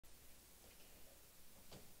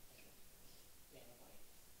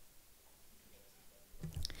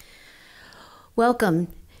Welcome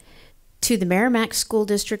to the Merrimack School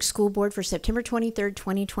District School Board for September 23rd,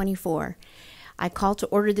 2024. I call to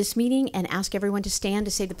order this meeting and ask everyone to stand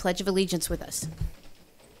to say the Pledge of Allegiance with us.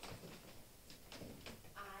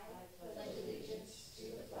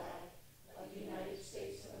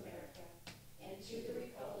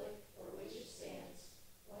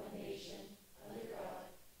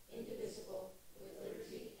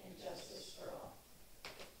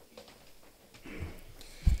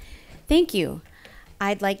 Thank you.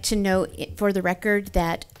 I'd like to note for the record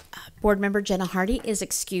that Board Member Jenna Hardy is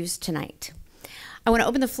excused tonight. I want to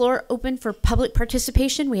open the floor for public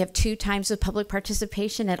participation. We have 2 times of public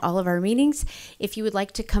participation at all of our meetings. If you would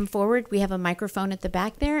like to come forward, we have a microphone at the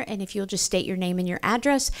back there, and if you'll just state your name and your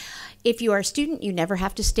address. If you are a student, you never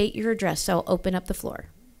have to state your address, so I'll open up the floor.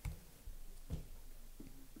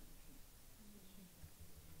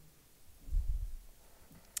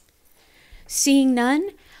 Seeing none,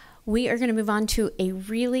 we are going to move on to a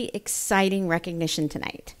really exciting recognition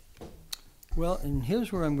tonight. Well, and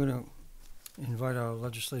here's where I'm going to invite our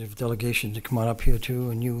legislative delegation to come on up here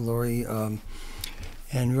too, and you, Lori,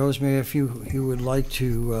 and Rosemary, if you would like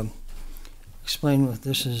to explain what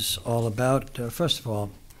this is all about. First of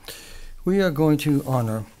all, we are going to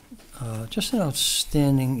honor just an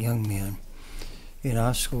outstanding young man in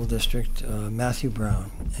our school district, Matthew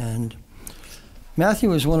Brown. And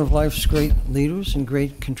Matthew is one of life's great leaders and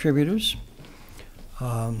great contributors.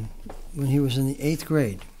 When he was in the 8th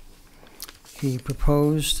grade, he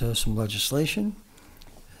proposed some legislation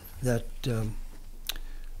that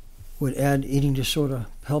would add eating disorder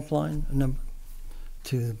helpline number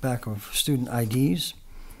to the back of student IDs.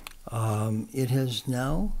 It has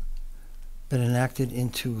now been enacted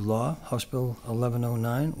into law. House Bill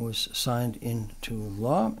 1109 was signed into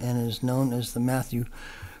law and is known as the Matthew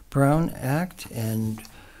Brown Act. And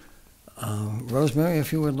Rosemary,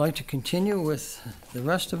 if you would like to continue with the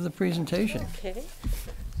rest of the presentation. Okay.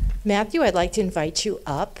 Matthew, I'd like to invite you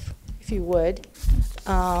up, if you would.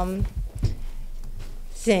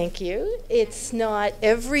 Thank you. It's not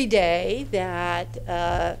every day that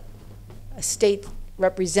a state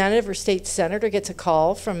representative or state senator gets a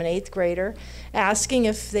call from an 8th grader asking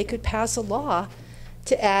if they could pass a law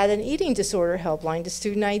to add an eating disorder helpline to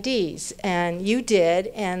student IDs. And you did,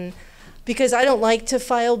 and because I don't like to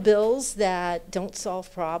file bills that don't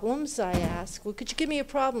solve problems, I asked, well, could you give me a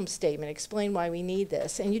problem statement, explain why we need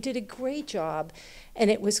this? And you did a great job, and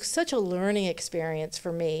it was such a learning experience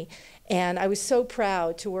for me, and I was so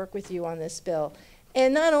proud to work with you on this bill.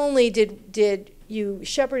 And not only did you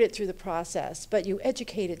shepherd it through the process, but you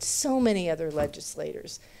educated so many other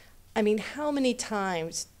legislators. I mean, how many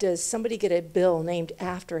times does somebody get a bill named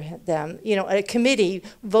after them? You know, a committee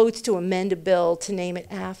votes to amend a bill to name it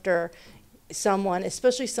after someone,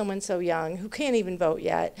 especially someone so young who can't even vote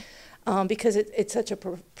yet, because it's such a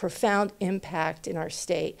profound impact in our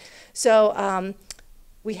state. So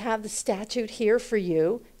we have the statute here for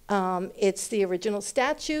you. It's the original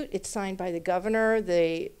statute. It's signed by the governor,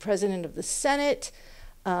 the president of the Senate,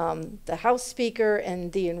 the House Speaker,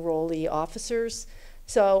 and the enrollee officers.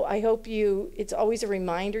 So I hope it's always a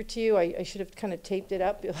reminder to you. I should have kind of taped it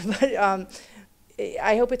up, but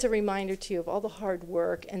I hope it's a reminder to you of all the hard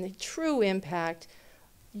work and the true impact.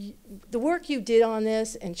 The work you did on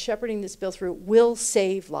this and shepherding this bill through will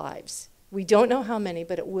save lives. We don't know how many,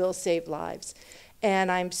 but it will save lives.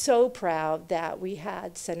 And I'm so proud that we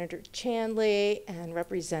had Senator Chandley and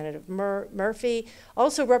Representative Murphy.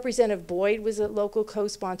 Also, Representative Boyd was a local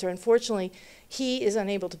co-sponsor. Unfortunately, he is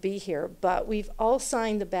unable to be here, but we've all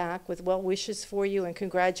signed the back with well wishes for you and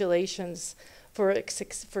congratulations for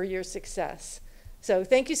your success. So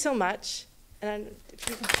thank you so much. And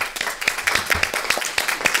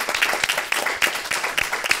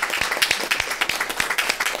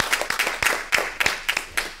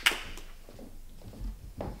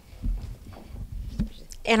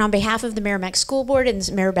And on behalf of the Merrimack School Board and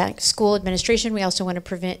the Merrimack School Administration, we also want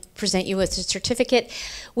to present you with a certificate.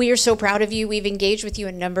 We are so proud of you. We've engaged with you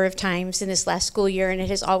a number of times in this last school year, and it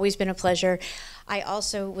has always been a pleasure. I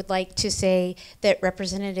also would like to say that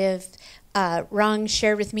Representative Rung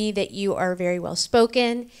shared with me that you are very well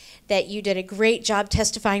spoken, that you did a great job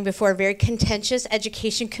testifying before a very contentious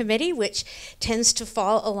education committee, which tends to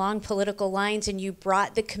fall along political lines, and you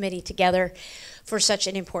brought the committee together for such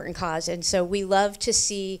an important cause. And so we love to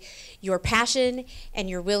see your passion and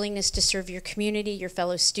your willingness to serve your community, your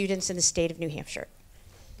fellow students in the state of New Hampshire.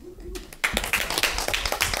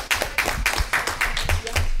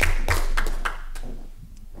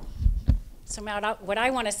 So Matt, what I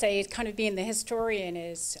want to say is kind of being the historian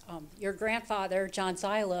is your grandfather, John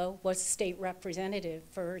Zilo, was a state representative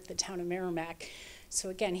for the town of Merrimack. So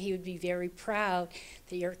again, he would be very proud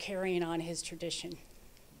that you're carrying on his tradition.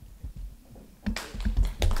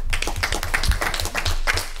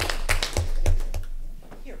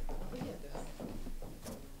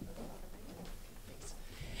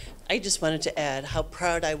 I just wanted to add how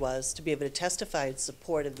proud I was to be able to testify in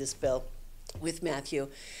support of this bill with Matthew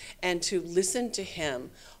and to listen to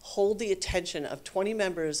him hold the attention of 20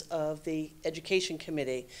 members of the Education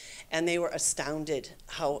Committee, and they were astounded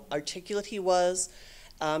how articulate he was.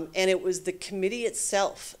 And it was the committee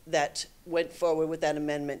itself that went forward with that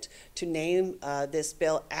amendment to name this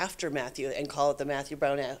bill after Matthew and call it the Matthew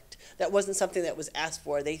Brown Act. That wasn't something that was asked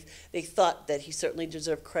for. They thought that he certainly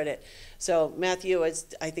deserved credit. So Matthew, I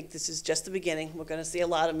think this is just the beginning. We're going to see a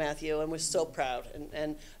lot of Matthew, and we're so proud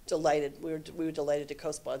and delighted. We were delighted to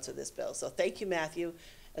co-sponsor this bill. So thank you, Matthew.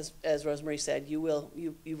 As Rosemary said, you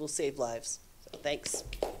will save lives. So thanks.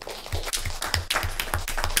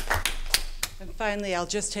 And finally, I'll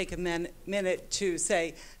just take a minute to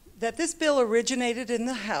say that this bill originated in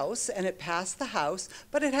the House, and it passed the House,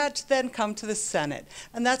 but it had to then come to the Senate.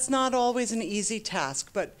 And that's not always an easy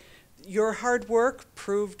task, but your hard work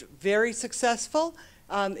proved very successful.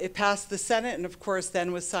 It passed the Senate, and of course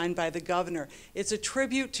then was signed by the governor. It's a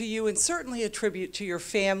tribute to you, and certainly a tribute to your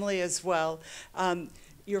family as well.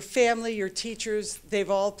 Your family, your teachers, they've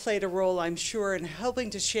all played a role, I'm sure, in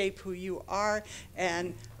helping to shape who you are,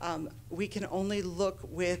 and we can only look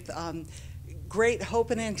with great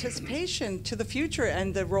hope and anticipation to the future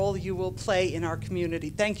and the role you will play in our community.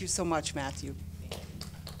 Thank you so much, Matthew.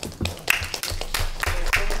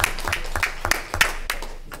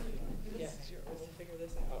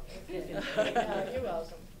 You're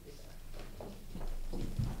welcome.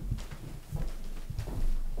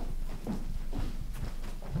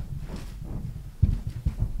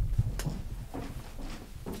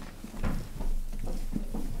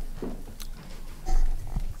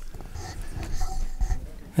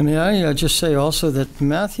 And may I just say also that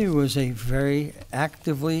Matthew was a very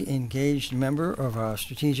actively engaged member of our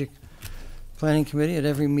strategic planning committee at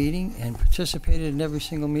every meeting and participated in every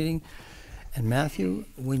single meeting. And Matthew,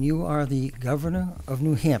 when you are the governor of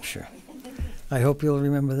New Hampshire, I hope you'll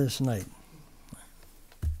remember this night.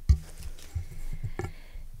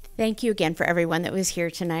 Thank you again for everyone that was here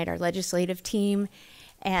tonight, our legislative team,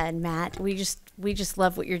 and Matt. We just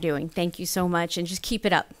love what you're doing. Thank you so much, and just keep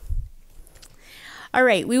it up. All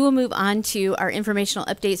right, we will move on to our informational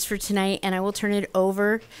updates for tonight, and I will turn it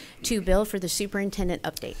over to Bill for the superintendent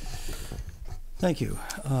update. Thank you.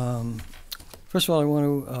 First of all, I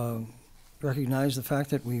want to recognize the fact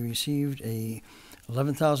that we received a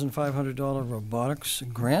 $11,500 robotics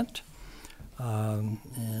grant, and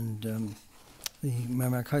the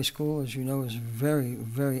Merrimack High School, as you know, is very,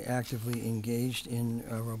 very actively engaged in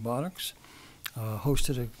robotics.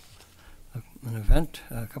 Hosted an event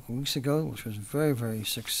a couple of weeks ago, which was very, very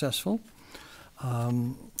successful.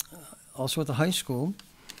 Also at the high school,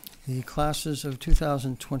 the classes of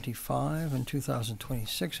 2025 and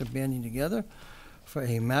 2026 are banding together for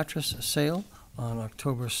a mattress sale on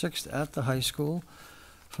October 6th at the high school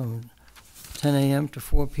from 10 a.m. to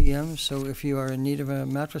 4 p.m. So if you are in need of a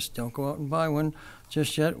mattress, don't go out and buy one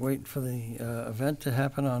just yet. Wait for the event to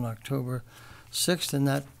happen on October 6th, and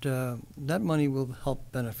that money will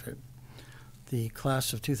help benefit the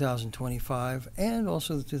class of 2025 and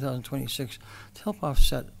also the 2026 to help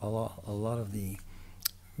offset a lot of the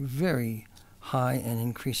very high and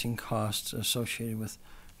increasing costs associated with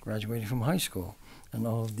graduating from high school and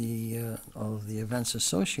all of the events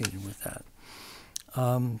associated with that.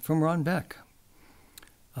 From Ron Beck,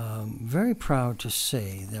 very proud to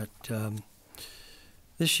say that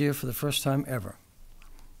this year, for the first time ever,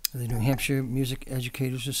 the New Hampshire Music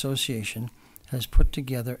Educators Association has put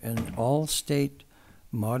together an all-state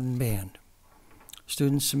modern band.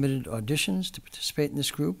 Students submitted auditions to participate in this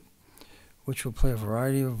group, which will play a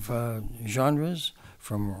variety of genres,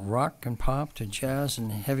 from rock and pop to jazz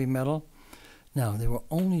and heavy metal. Now, there were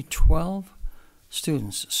only 12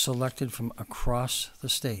 students selected from across the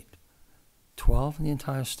state. 12 in the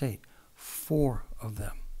entire state. 4 of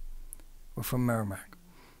them were from Merrimack.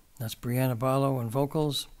 That's Brianna Barlow on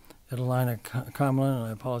vocals, Edelina Comlin, and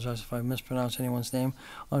I apologize if I mispronounce anyone's name,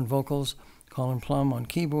 on vocals, Colin Plum on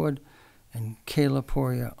keyboard, and Kayla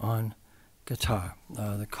Poria on guitar.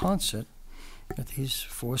 The concert that these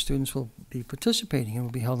 4 students will be participating in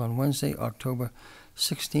will be held on Wednesday, October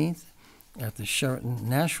 16th at the Sheraton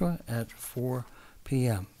Nashua at 4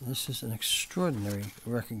 p.m. This is an extraordinary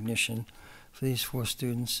recognition for these 4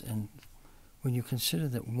 students, and when you consider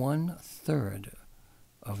that 1/3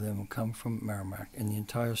 of them come from Merrimack in the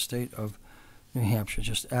entire state of New Hampshire,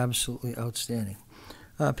 just absolutely outstanding.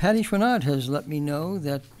 Patty Schwannard has let me know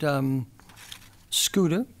that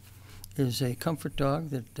Scooter is a comfort dog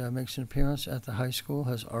that makes an appearance at the high school,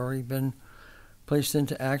 has already been placed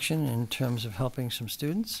into action in terms of helping some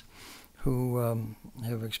students who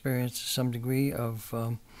have experienced some degree of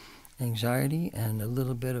anxiety and a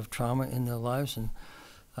little bit of trauma in their lives. And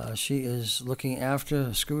she is looking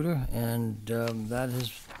after Scooter, and that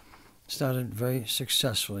has started very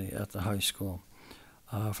successfully at the high school.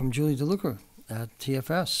 From Julie DeLuca at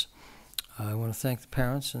TFS, I want to thank the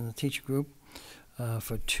parents and the teacher group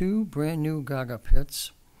for 2 brand new Gaga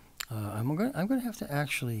pits. I'm going to have to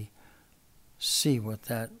actually see what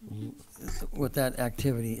that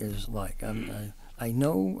activity is like. I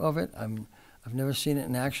know of it. I've never seen it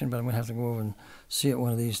in action, but I'm going to have to go over and see it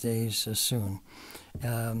one of these days soon.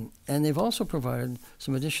 And they've also provided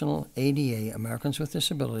some additional ADA, Americans with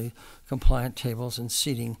Disability, compliant tables and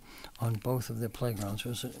seating on both of their playgrounds,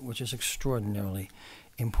 which is extraordinarily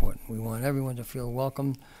important. We want everyone to feel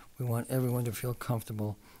welcome. We want everyone to feel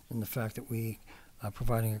comfortable in the fact that we are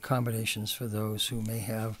providing accommodations for those who may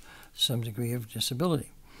have some degree of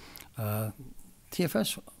disability.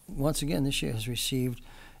 TFS, once again, this year has received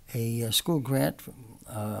a school grant,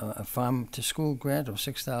 a farm-to-school grant of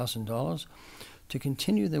 $6,000 to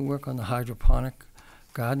continue their work on the hydroponic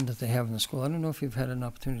garden that they have in the school. I don't know if you've had an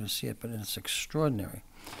opportunity to see it, but it's extraordinary.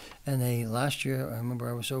 And last year, I remember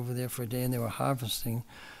I was over there for a day, and they were harvesting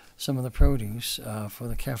some of the produce for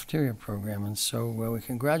the cafeteria program. And so we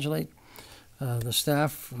congratulate the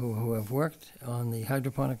staff who have worked on the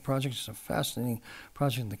hydroponic project. It's a fascinating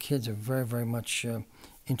project, and the kids are very, very much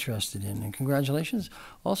interested in. And congratulations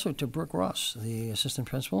also to Brooke Ross, the assistant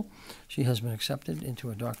principal. She has been accepted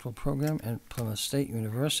into a doctoral program at Plymouth State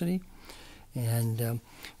University. And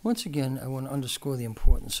once again, I want to underscore the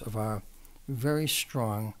importance of our very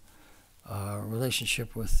strong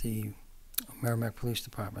relationship with the Merrimack Police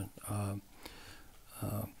Department.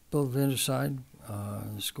 Bill Vanderside,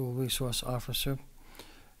 the school resource officer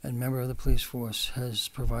and member of the police force, has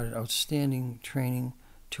provided outstanding training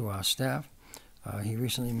to our staff. He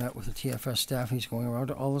recently met with the TFS staff. He's going around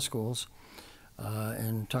to all the schools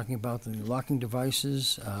and talking about the locking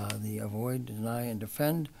devices, the avoid, deny, and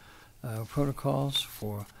defend protocols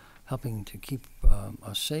for helping to keep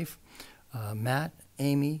us safe. Matt,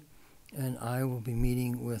 Amy, and I will be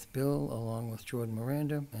meeting with Bill along with Jordan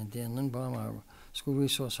Miranda and Dan Lindbaum, our school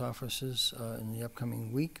resource officers, in the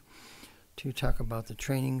upcoming week to talk about the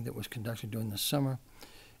training that was conducted during the summer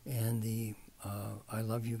and the I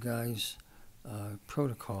Love You Guys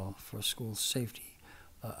protocol for school safety,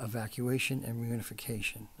 evacuation, and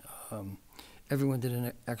reunification. Everyone did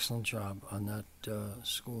an excellent job on that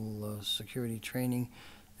school security training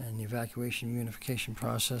and the evacuation reunification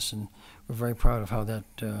process, and we're very proud of how that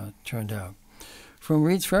turned out. From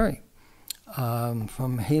Reed's Ferry,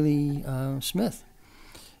 from Haley Smith,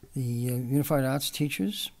 the Unified Arts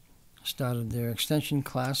teachers started their extension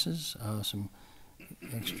classes, some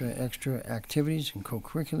extra activities and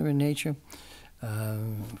co-curricular in nature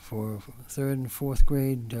for 3rd and 4th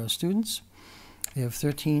grade students. They have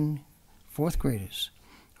 13 4th graders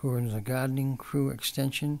who are in the gardening crew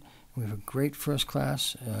extension. We have a great first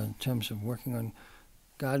class in terms of working on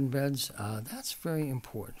garden beds. That's very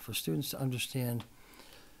important for students to understand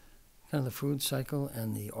kind of the food cycle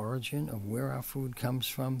and the origin of where our food comes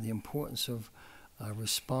from, the importance of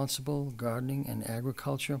responsible gardening and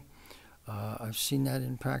agriculture. I've seen that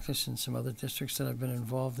in practice in some other districts that I've been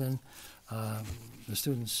involved in. The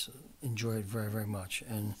students enjoy it very, very much,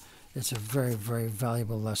 and it's a very, very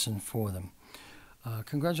valuable lesson for them.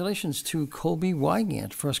 Congratulations to Colby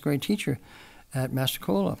Wygant, first grade teacher at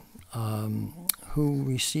Mastercola, who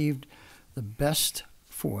received the Best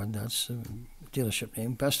Ford, that's a dealership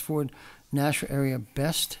name, Best Ford Nashua Area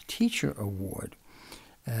Best Teacher Award.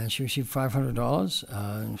 And she received $500,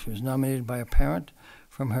 and she was nominated by a parent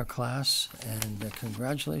from her class, and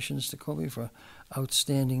congratulations to Colby for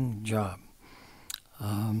outstanding job.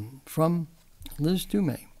 From Liz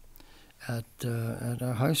Dumay at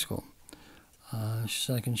our high school. She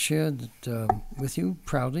said, I can share that, with you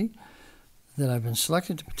proudly that I've been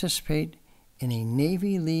selected to participate in a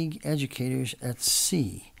Navy League Educators at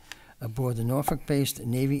Sea aboard the Norfolk-based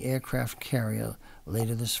Navy aircraft carrier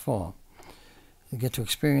later this fall. You'll get to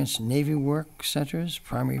experience Navy work centers,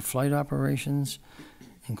 primary flight operations,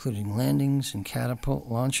 including landings and catapult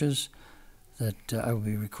launches that I will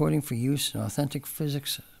be recording for use in authentic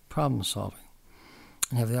physics problem solving,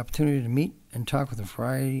 and have the opportunity to meet and talk with a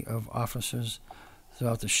variety of officers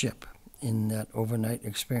throughout the ship in that overnight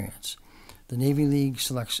experience. The Navy League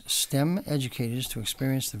selects STEM educators to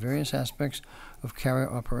experience the various aspects of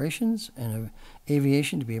carrier operations and of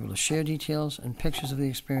aviation to be able to share details and pictures of the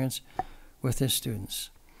experience with their students.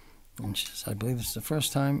 And she says, I believe it's the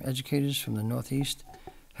first time educators from the Northeast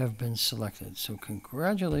have been selected. So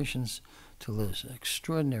congratulations to Liz.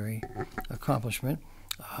 Extraordinary accomplishment.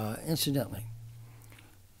 Incidentally,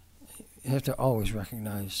 you have to always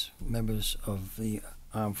recognize members of the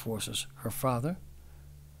armed forces. Her father,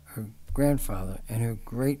 her grandfather, and her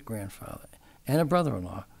great-grandfather, and a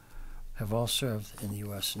brother-in-law have all served in the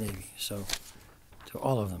U.S. Navy. So to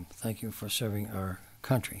all of them, thank you for serving our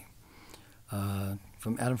country.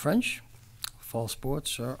 From Adam French, fall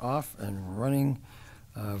sports are off and running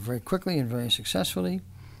very quickly and very successfully.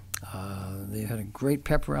 They had a great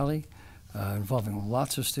pep rally involving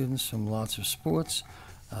lots of students from lots of sports.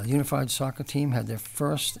 The Unified Soccer Team had their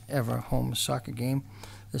first ever home soccer game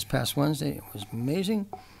this past Wednesday. It was amazing.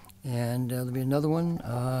 And there'll be another one,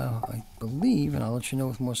 I believe, and I'll let you know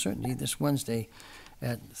with more certainty, this Wednesday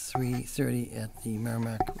at 3:30 at the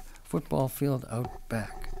Merrimack football field out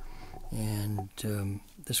back. And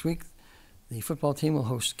this week, the football team will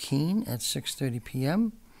host Keene at 6:30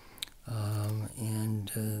 p.m.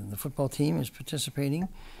 The football team is participating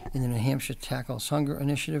in the New Hampshire Tackles Hunger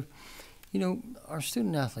Initiative. You know, our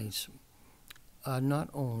student athletes are not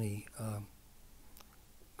only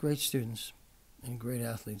great students and great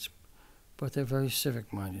athletes, but they're very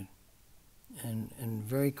civic-minded and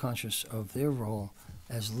very conscious of their role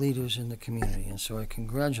as leaders in the community. And so I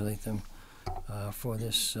congratulate them for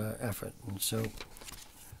this effort. And so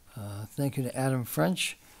thank you to Adam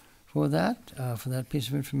French for that piece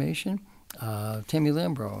of information. Tammy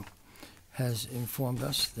Lambro has informed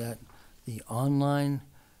us that the online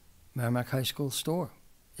Merrimack High School store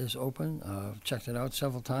is open. I've checked it out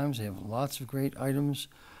several times. They have lots of great items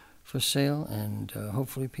for sale, and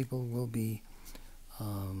hopefully people will be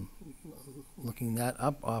looking that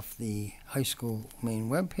up off the high school main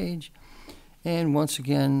webpage. And once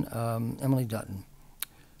again, Emily Dutton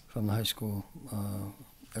from the high school,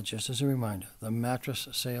 just as a reminder, the mattress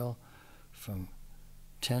sale from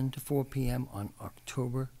 10 to 4 p.m. on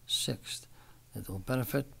October 6th. It will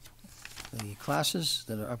benefit the classes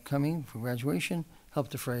that are upcoming for graduation, help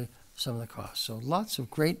defray some of the costs. So lots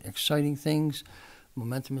of great, exciting things.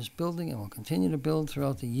 Momentum is building and will continue to build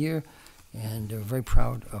throughout the year, and we're very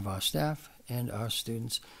proud of our staff and our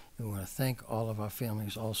students. And we want to thank all of our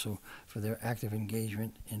families also for their active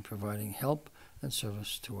engagement in providing help and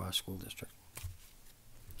service to our school district.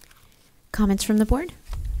 Comments from the board?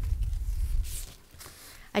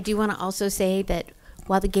 I do want to also say that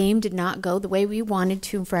while the game did not go the way we wanted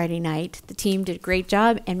to Friday night, the team did a great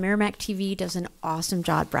job, and Merrimack TV does an awesome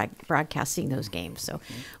job broadcasting those games. So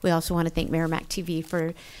we also want to thank Merrimack TV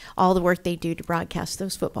for all the work they do to broadcast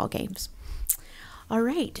those football games. All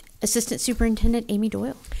right, Assistant Superintendent Amy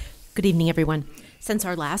Doyle. Good evening, everyone. Since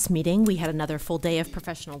our last meeting, we had another full day of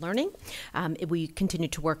professional learning. We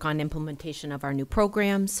continued to work on implementation of our new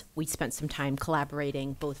programs. We spent some time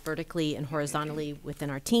collaborating both vertically and horizontally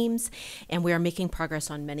within our teams, and we are making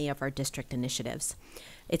progress on many of our district initiatives.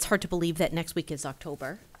 It's hard to believe that next week is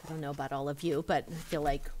October. I don't know about all of you, but I feel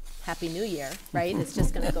like Happy New Year, right? It's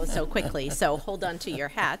just going to go so quickly, so hold on to your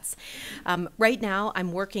hats. Right now,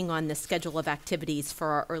 I'm working on the schedule of activities for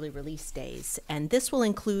our early release days, and this will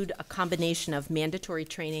include a combination of mandatory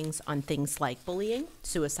trainings on things like bullying,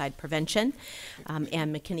 suicide prevention,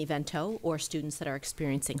 and McKinney-Vento, or students that are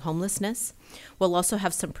experiencing homelessness. We'll also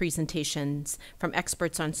have some presentations from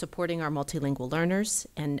experts on supporting our multilingual learners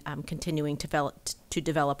and continuing to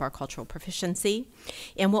develop our cultural proficiency.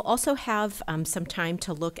 And we'll also have some time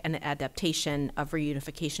to look at an adaptation of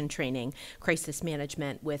reunification training, crisis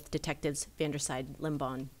management with Detectives Vanderside,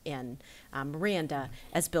 Limbon, and Miranda.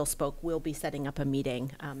 As Bill spoke, we'll be setting up a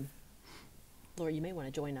meeting. Laura, you may want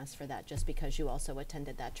to join us for that just because you also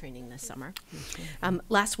attended that training this summer.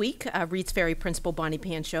 Last week, Reed's Ferry Principal Bonnie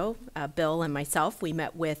Pancho, Bill, and myself, we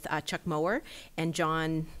met with Chuck Mower and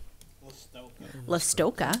John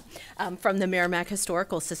Lastoka from the Merrimack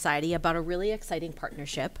Historical Society about a really exciting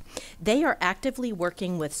partnership. They are actively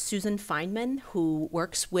working with Susan Feynman, who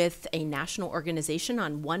works with a national organization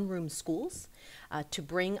on one-room schools, to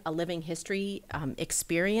bring a living history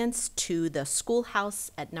experience to the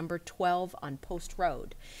schoolhouse at number 12 on Post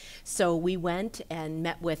Road. So we went and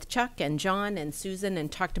met with Chuck and John and Susan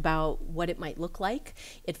and talked about what it might look like.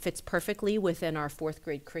 It fits perfectly within our 4th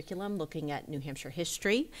grade curriculum, looking at New Hampshire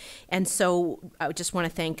history. And so I just want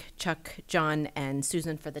to thank Chuck, John, and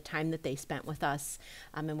Susan for the time that they spent with us,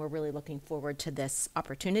 and we're really looking forward to this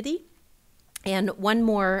opportunity. And one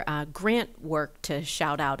more grant work to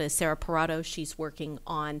shout out is Sarah Parado. She's working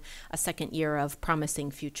on a second year of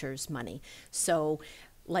Promising Futures money. So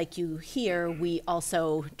like you hear, we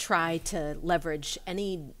also try to leverage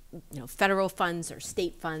any federal funds or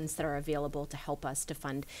state funds that are available to help us to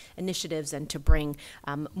fund initiatives and to bring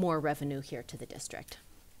more revenue here to the district.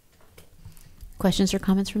 Questions or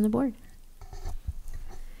comments from the board?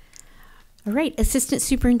 All right, Assistant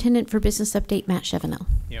Superintendent for Business Update, Matt Chevenel.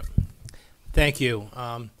 Yep. Thank you.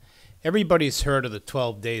 Everybody's heard of the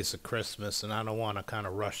 12 days of Christmas, and I don't want to kind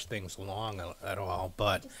of rush things along at all,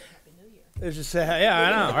 but it's just, yeah, I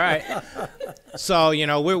know, right? So,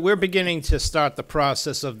 we're beginning to start the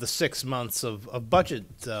process of the 6 months of budget,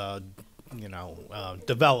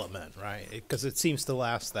 development, right? Because it seems to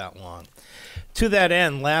last that long. To that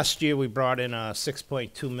end, last year we brought in a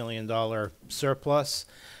 $6.2 million surplus.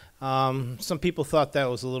 Some people thought that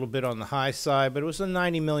was a little bit on the high side, but it was a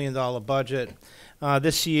 $90 million budget.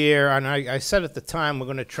 This year, and I said at the time, we're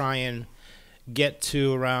going to try and get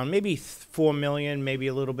to around maybe 4 million, maybe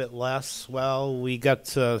a little bit less. Well, we got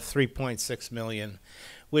to 3.6 million,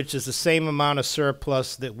 which is the same amount of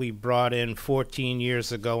surplus that we brought in 14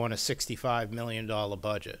 years ago on a $65 million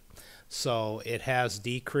budget. So it has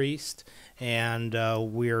decreased, and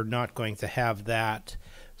we're not going to have that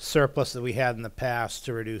surplus that we had in the past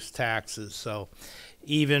to reduce taxes. So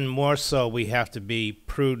even more so, we have to be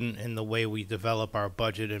prudent in the way we develop our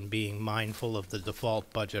budget and being mindful of the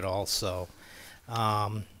default budget also.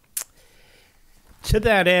 To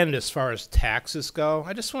that end, as far as taxes go,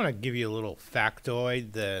 I just want to give you a little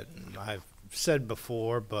factoid that I've said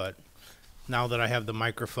before, but now that I have the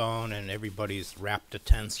microphone and everybody's rapt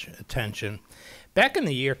attention, back in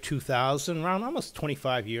the year 2000, around almost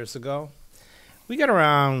 25 years ago, we got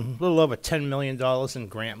around a little over $10 million in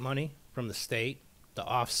grant money from the state to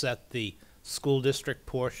offset the school district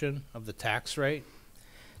portion of the tax rate.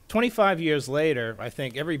 25 years later, I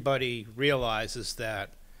think everybody realizes that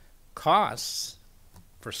costs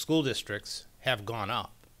for school districts have gone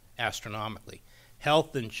up astronomically.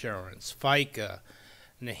 Health insurance, FICA,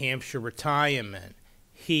 New Hampshire retirement,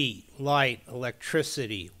 heat, light,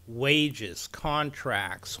 electricity, wages,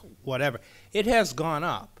 contracts, whatever. It has gone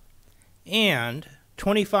up. And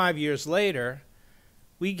 25 years later,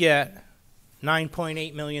 we get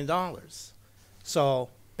 $9.8 million. So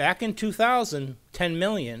back in 2000, 10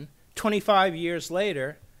 million, 25 years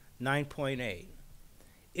later, 9.8.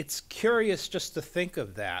 It's curious just to think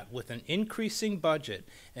of that with an increasing budget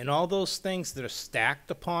and all those things that are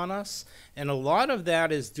stacked upon us. And a lot of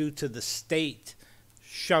that is due to the state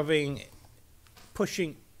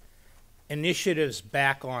pushing initiatives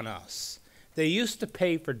back on us. They used to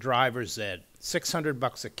pay for driver's ed,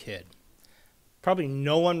 $600 a kid. Probably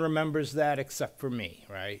no one remembers that except for me,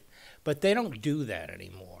 right? But they don't do that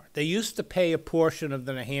anymore. They used to pay a portion of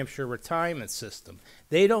the New Hampshire retirement system.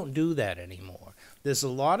 They don't do that anymore. There's a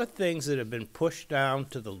lot of things that have been pushed down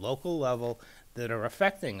to the local level that are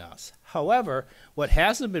affecting us. However, what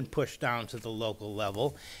hasn't been pushed down to the local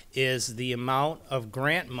level is the amount of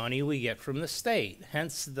grant money we get from the state.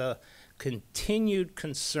 Hence the continued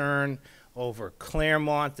concern over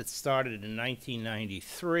Claremont that started in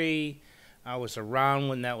 1993. I was around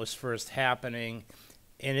when that was first happening,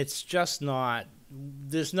 and it's just not,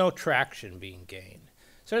 there's no traction being gained.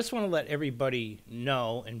 So I just want to let everybody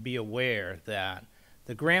know and be aware that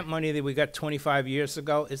the grant money that we got 25 years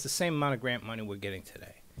ago is the same amount of grant money we're getting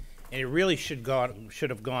today. And it really should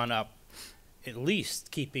have gone up, at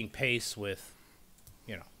least keeping pace with,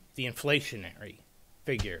 the inflationary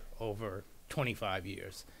figure over 25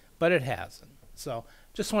 years. But it hasn't. So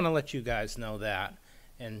just want to let you guys know that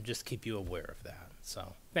and just keep you aware of that.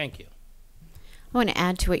 So thank you. I want to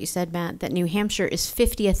add to what you said, Matt, that New Hampshire is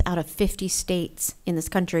 50th out of 50 states in this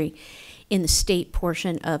country in the state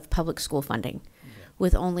portion of public school funding,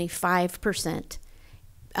 with only 5%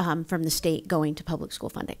 from the state going to public school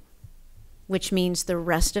funding, which means the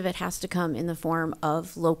rest of it has to come in the form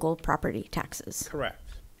of local property taxes. Correct.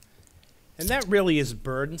 And that really is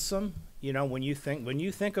burdensome. When you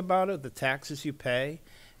think about it, the taxes you pay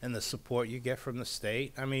and the support you get from the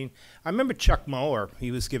state. I mean, I remember Chuck Mower, he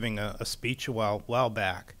was giving a speech a while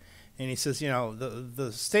back, and he says,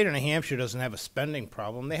 the state of New Hampshire doesn't have a spending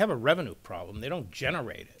problem. They have a revenue problem. They don't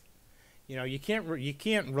generate it. You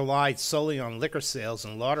can't rely solely on liquor sales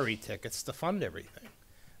and lottery tickets to fund everything.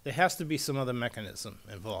 There has to be some other mechanism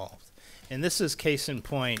involved. And this is case in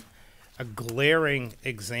point, a glaring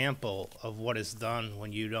example of what is done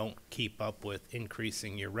when you don't keep up with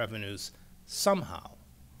increasing your revenues somehow.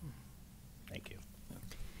 Thank you.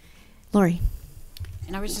 Lori.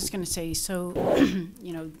 And I was just going to say, so,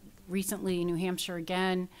 recently New Hampshire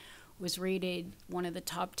again was rated one of the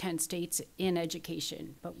top 10 states in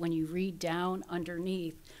education. But when you read down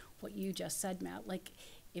underneath what you just said, Matt, like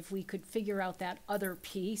if we could figure out that other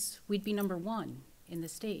piece, we'd be #1 in the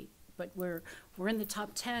state. But we're in the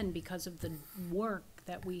top 10 because of the work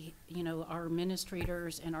that we, you know, our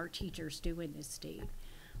administrators and our teachers do in this state.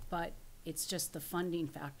 But it's just the funding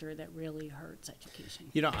factor that really hurts education.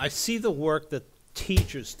 You know, I see the work that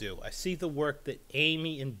teachers do. I see the work that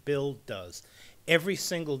Amy and Bill does every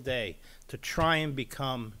single day to try and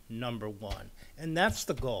become #1. And that's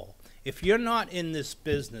the goal. If you're not in this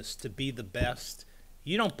business to be the best,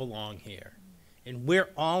 you don't belong here. And we're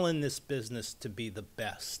all in this business to be the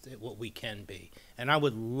best at what we can be. And I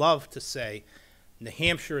would love to say New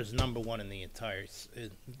Hampshire is #1 in the entire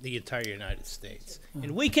United States.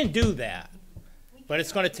 And we can do that, but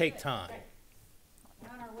it's going to take time. We're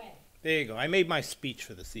on our way. There you go. I made my speech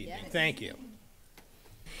for this evening. Thank you.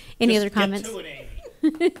 Any Just other comments? Get to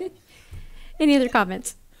it, Amy. Any other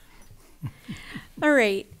comments? All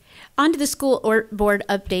right. On to the school board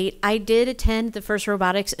update. I did attend the first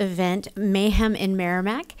robotics event, Mayhem in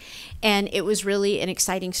Merrimack, and it was really an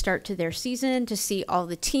exciting start to their season, to see all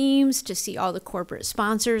the teams, to see all the corporate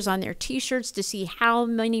sponsors on their t-shirts, to see how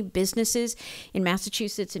many businesses in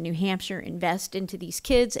Massachusetts and New Hampshire invest into these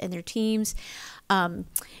kids and their teams.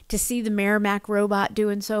 To see the Merrimack robot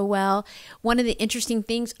doing so well. One of the interesting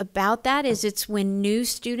things about that is it's when new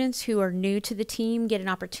students who are new to the team get an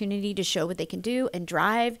opportunity to show what they can do and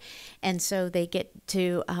drive. And so they get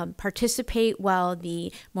to participate while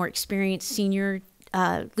the more experienced senior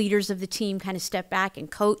leaders of the team kind of step back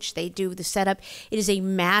and coach. They do the setup. It is a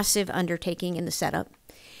massive undertaking in the setup.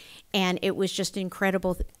 And it was just an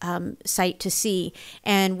incredible sight to see.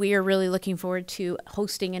 And we are really looking forward to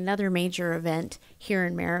hosting another major event here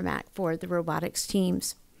in Merrimack for the robotics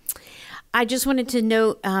teams. I just wanted to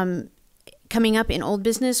note, coming up in old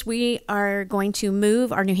business, we are going to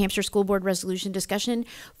move our New Hampshire School Board resolution discussion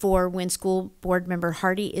for when School Board Member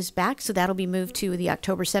Hardy is back. So that'll be moved to the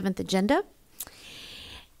October 7th agenda.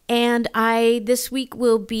 And I, this week,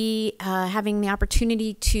 will be having the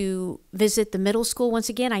opportunity to visit the middle school once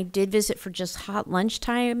again. I did visit for just hot lunch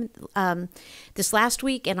time this last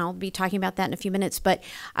week, and I'll be talking about that in a few minutes. But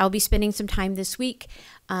I'll be spending some time this week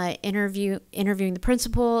interviewing the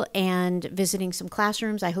principal and visiting some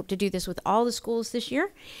classrooms. I hope to do this with all the schools this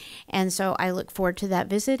year. And so I look forward to that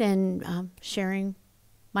visit and sharing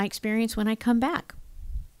my experience when I come back.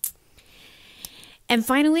 And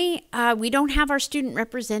finally, we don't have our student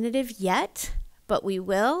representative yet, but we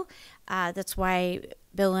will. That's why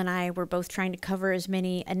Bill and I were both trying to cover as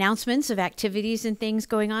many announcements of activities and things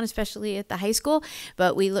going on, especially at the high school.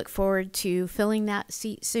 But we look forward to filling that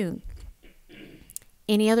seat soon.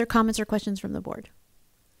 Any other comments or questions from the board?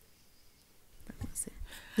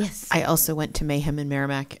 Yes. I also went to Mayhem in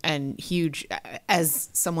Merrimack, and huge, as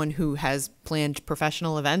someone who has planned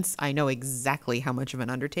professional events, I know exactly how much of an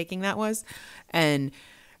undertaking that was. And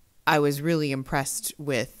I was really impressed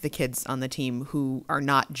with the kids on the team who are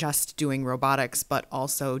not just doing robotics, but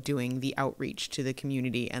also doing the outreach to the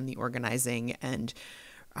community and the organizing and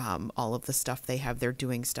all of the stuff they have. They're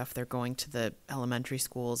doing stuff. They're going to the elementary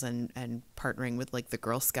schools and partnering with like the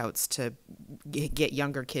Girl Scouts to get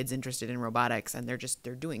younger kids interested in robotics. And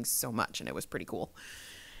they're doing so much. And it was pretty cool.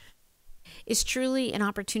 It's truly an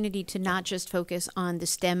opportunity to not just focus on the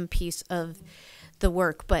STEM piece of the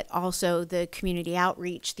work, but also the community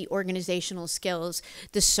outreach, the organizational skills,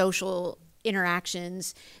 the social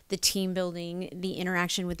interactions, the team building, the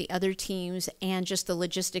interaction with the other teams, and just the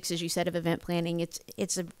logistics, as you said, of event planning.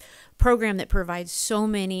 It's a program that provides so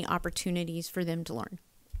many opportunities for them to learn.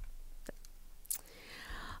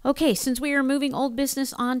 Okay, since we are moving old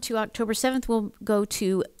business on to October 7th, we'll go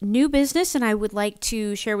to new business, and I would like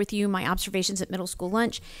to share with you my observations at middle school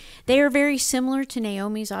lunch. They are very similar to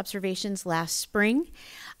Naomi's observations last spring.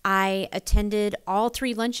 I attended all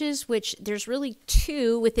 3 lunches, which there's really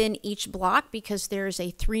 2 within each block because there's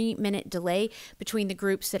a 3-minute delay between the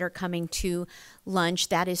groups that are coming to lunch.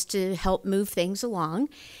 That is to help move things along.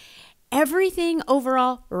 Everything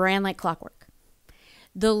overall ran like clockwork.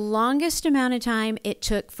 The longest amount of time it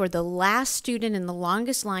took for the last student in the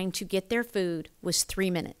longest line to get their food was 3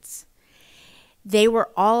 minutes. They were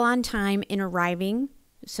all on time in arriving.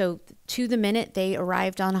 So to the minute, they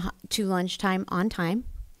arrived to lunchtime on time.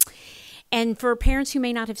 And for parents who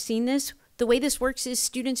may not have seen this, the way this works is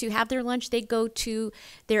students who have their lunch, they go to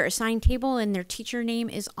their assigned table and their teacher name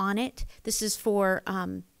is on it. This is for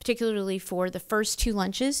particularly for the first 2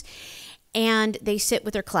 lunches. And they sit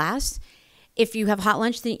with their class. If you have hot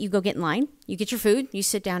lunch, then you go get in line. You get your food. You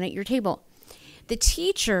sit down at your table. The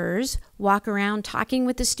teachers walk around talking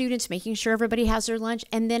with the students, making sure everybody has their lunch,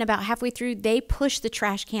 and then about halfway through, they push the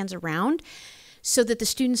trash cans around so that the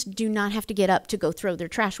students do not have to get up to go throw their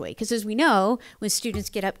trash away. Because as we know, when students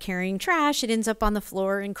get up carrying trash, it ends up on the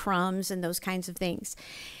floor and crumbs and those kinds of things.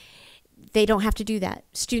 They don't have to do that.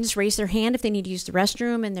 Students raise their hand if they need to use the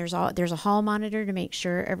restroom, and there's a hall monitor to make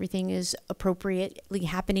sure everything is appropriately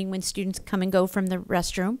happening when students come and go from the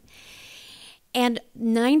restroom. And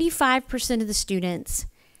 95% of the students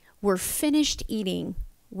were finished eating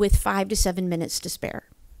with 5 to 7 minutes to spare.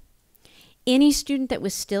 Any student that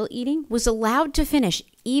was still eating was allowed to finish,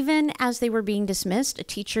 even as they were being dismissed. A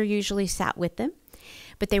teacher usually sat with them,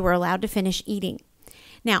 but they were allowed to finish eating.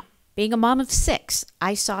 Now, being a mom of 6,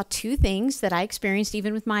 I saw 2 things that I experienced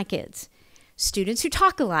even with my kids. Students who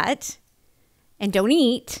talk a lot and don't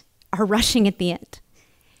eat are rushing at the end.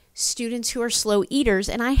 Students who are slow eaters,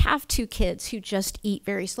 and I have 2 kids who just eat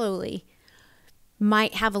very slowly,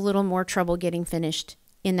 might have a little more trouble getting finished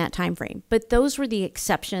in that time frame. But those were the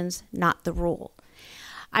exceptions, not the rule.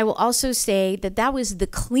 I will also say that that was the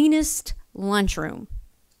cleanest lunchroom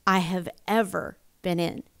I have ever been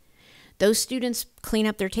in. Those students clean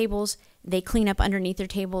up their tables, they clean up underneath their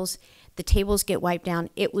tables, the tables get wiped down.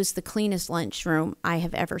 It was the cleanest lunchroom I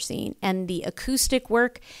have ever seen. And the acoustic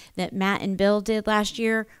work that Matt and Bill did last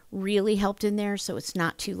year really helped in there, so it's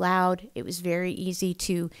not too loud. It was very easy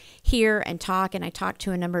to hear and talk, and I talked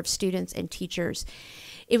to a number of students and teachers.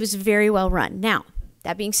 It was very well run. Now,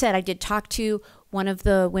 that being said, I did talk to one of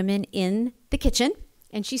the women in the kitchen,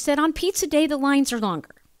 and she said on pizza day, the lines are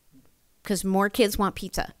longer because more kids want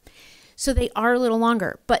pizza. So they are a little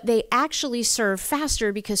longer, but they actually serve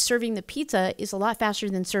faster because serving the pizza is a lot faster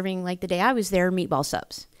than serving, like the day I was there, meatball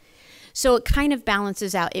subs. So it kind of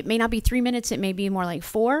balances out. It may not be 3 minutes, it may be more like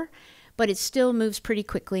 4, but it still moves pretty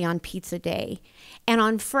quickly on pizza day. And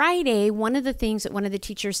on Friday, one of the things that one of the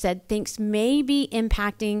teachers said thinks may be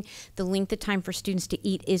impacting the length of time for students to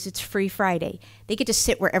eat is it's Free Friday. They get to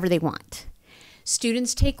sit wherever they want.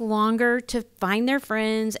 Students take longer to find their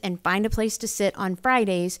friends and find a place to sit on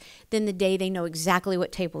Fridays than the day they know exactly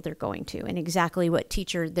what table they're going to and exactly what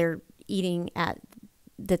teacher they're eating at.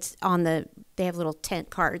 That's on they have little tent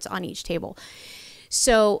cards on each table.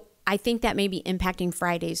 So I think that may be impacting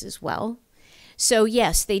Fridays as well. So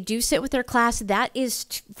yes, they do sit with their class. That is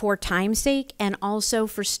for time's sake and also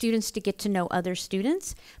for students to get to know other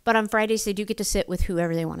students. But on Fridays, they do get to sit with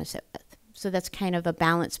whoever they want to sit with. So that's kind of a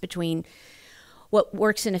balance between what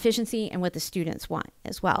works in efficiency and what the students want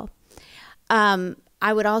as well.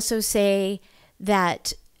 I would also say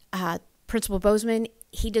that Principal Bozeman,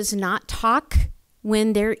 he does not talk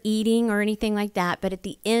when they're eating or anything like that, but at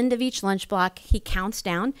the end of each lunch block, he counts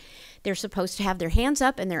down. They're supposed to have their hands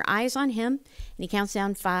up and their eyes on him, and he counts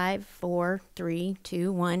down 5, 4, 3,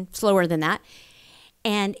 2, 1, slower than that.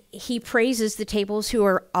 And he praises the tables who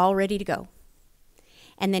are all ready to go.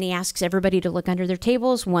 And then he asks everybody to look under their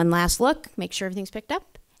tables, one last look, make sure everything's picked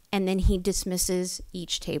up, and then he dismisses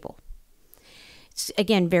each table. It's,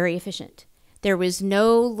 again, very efficient. There was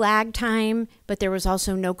no lag time, but there was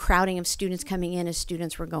also no crowding of students coming in as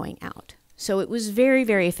students were going out. So it was very,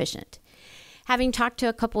 very efficient. Having talked to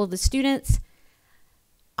a couple of the students,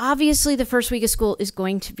 obviously the first week of school is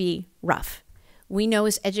going to be rough. We know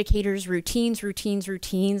as educators, routines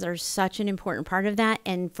are such an important part of that.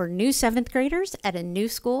 And for new 7th graders at a new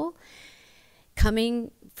school,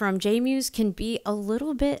 coming from JMU's can be a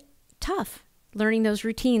little bit tough, learning those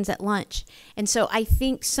routines at lunch. And so I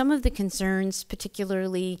think some of the concerns,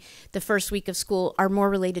 particularly the first week of school, are more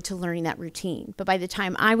related to learning that routine. But by the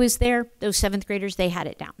time I was there, those 7th graders, they had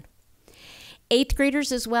it down. 8th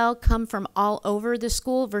graders as well come from all over the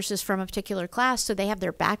school versus from a particular class, so they have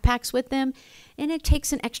their backpacks with them, and it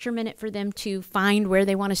takes an extra minute for them to find where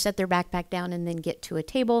they want to set their backpack down and then get to a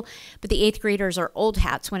table. But the 8th graders are old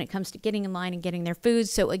hats when it comes to getting in line and getting their food,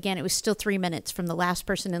 so again, it was still 3 minutes from the last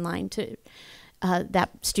person in line to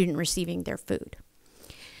that student receiving their food.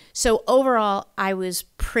 So overall, I was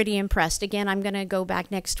pretty impressed. Again, I'm going to go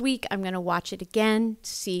back next week. I'm going to watch it again to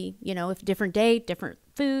see, if different day, different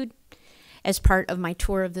food, as part of my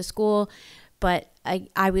tour of the school, but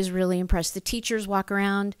I was really impressed. The teachers walk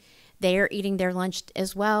around, they're eating their lunch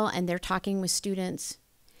as well, and they're talking with students,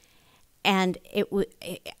 and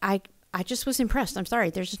I just was impressed. I'm sorry,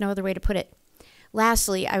 there's just no other way to put it.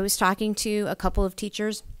 Lastly, I was talking to a couple of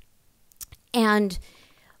teachers, and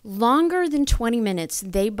longer than 20 minutes,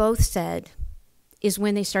 they both said, is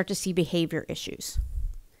when they start to see behavior issues.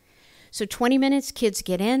 So 20 minutes, kids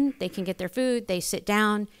get in, they can get their food, they sit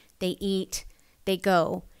down, they eat, they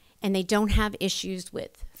go, and they don't have issues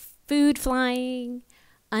with food flying,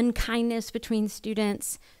 unkindness between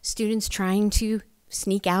students, students trying to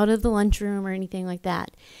sneak out of the lunchroom or anything like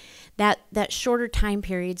that. That shorter time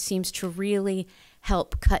period seems to really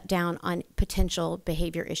help cut down on potential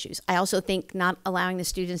behavior issues. I also think not allowing the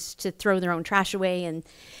students to throw their own trash away and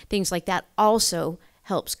things like that also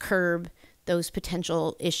helps curb those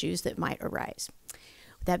potential issues that might arise.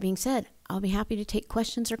 With that being said, I'll be happy to take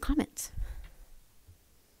questions or comments.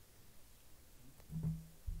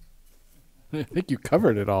 I think you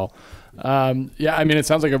covered it all. Yeah, I mean, it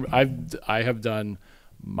sounds like I have done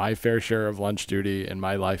my fair share of lunch duty in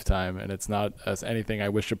my lifetime, and it's not as anything I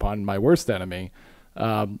wish upon my worst enemy.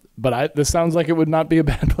 But this sounds like it would not be a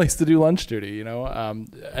bad place to do lunch duty, you know?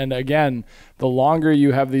 And again, the longer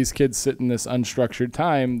you have these kids sit in this unstructured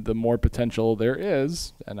time, the more potential there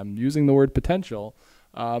is, and I'm using the word potential,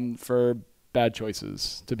 for bad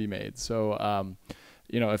choices to be made. So,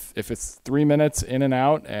 you know, if it's 3 minutes in and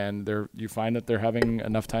out and you find that they're having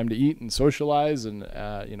enough time to eat and socialize, and,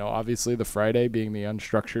 you know, obviously the Friday being the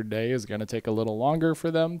unstructured day is going to take a little longer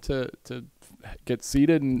for them to get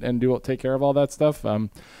seated and take care of all that stuff. It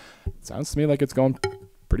sounds to me like it's going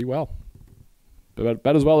pretty well, but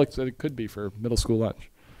about as well as it could be for middle school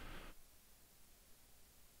lunch.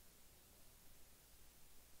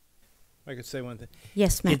 I could say one thing.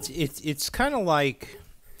 Yes, Matt. It's kind of like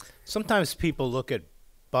sometimes people look at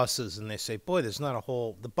buses and they say, boy,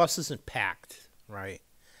 the bus isn't packed, right?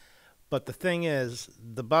 But the thing is,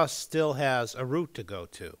 the bus still has a route to go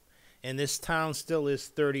to. And this town still is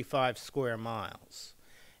 35 square miles.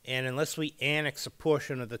 And unless we annex a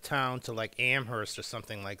portion of the town to like Amherst or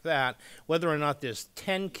something like that, whether or not there's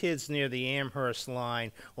 10 kids near the Amherst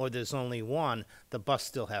line or there's only one, the bus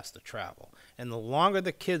still has to travel. And the longer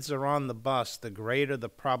the kids are on the bus, the greater the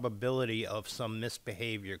probability of some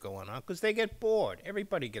misbehavior going on, because they get bored.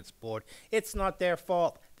 Everybody gets bored. It's not their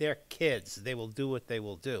fault. They're kids. They will do what they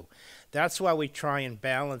will do. That's why we try and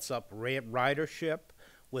balance up ridership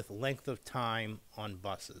with length of time on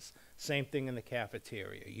buses. Same thing in the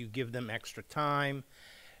cafeteria. You give them extra time,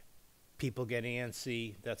 people get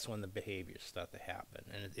antsy, that's when the behaviors start to happen.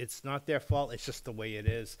 And it's not their fault, it's just the way it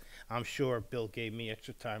is. I'm sure if Bill gave me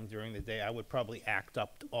extra time during the day, I would probably act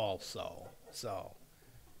up also. So,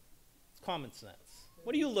 it's common sense.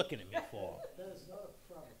 What are you looking at me for? I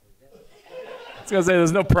was going to say,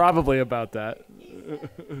 there's no probably about that.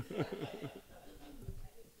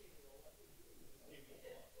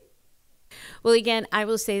 Well, again, I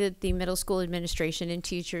will say that the middle school administration and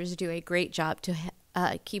teachers do a great job to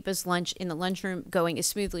keep us in the lunchroom going as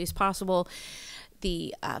smoothly as possible.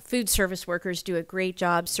 The food service workers do a great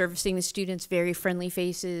job servicing the students, very friendly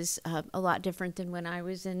faces, a lot different than when I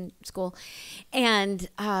was in school. And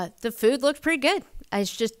the food looked pretty good.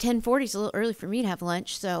 It's just 10:40, it's a little early for me to have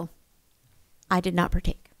lunch, so I did not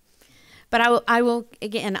partake. But I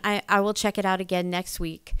will check it out again next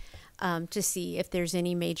week. To see if there's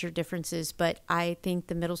any major differences, but I think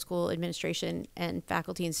the middle school administration and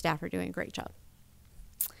faculty and staff are doing a great job.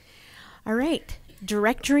 All right,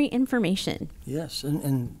 directory information. Yes,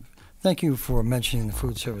 and thank you for mentioning the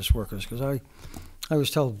food service workers, because I always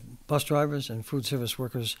tell bus drivers and food service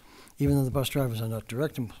workers, even though the bus drivers are not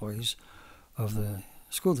direct employees of the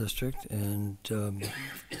school district, and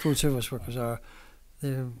food service workers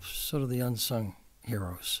they're sort of the unsung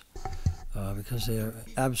heroes. Because they are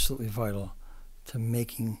absolutely vital to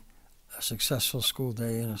making a successful school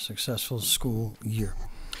day and a successful school year.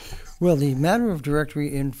 Well, the matter of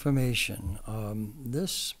directory information,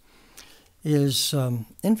 this is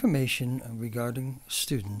information regarding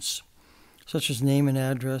students, such as name and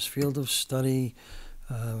address, field of study,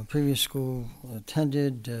 previous school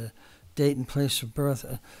attended, date and place of birth,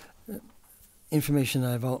 information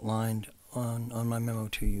that I've outlined on my memo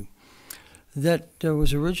to you. That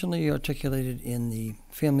was originally articulated in the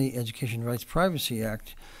Family Education Rights Privacy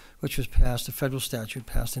Act, which was passed, a federal statute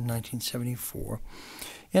passed in 1974,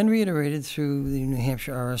 and reiterated through the New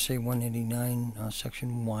Hampshire RSA 189,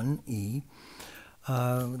 Section 1E,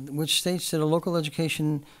 which states that a local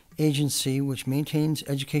education agency which maintains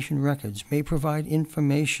education records may provide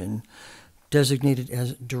information designated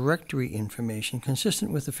as directory information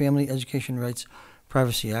consistent with the Family Education Rights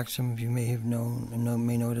Privacy Act. Some of you may have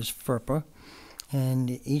may know it as FERPA.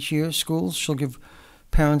 And each year, schools shall give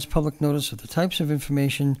parents public notice of the types of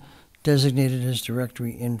information designated as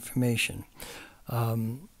directory information.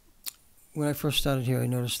 When I first started here, I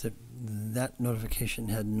noticed that notification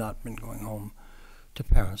had not been going home to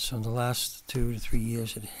parents. So in the last 2 to 3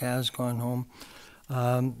 years, it has gone home.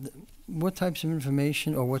 What types of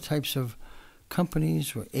information or what types of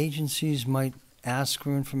companies or agencies might ask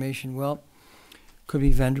for information? Well, could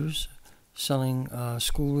be vendors, selling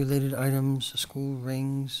school-related items, school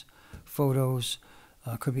rings, photos,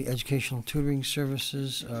 could be educational tutoring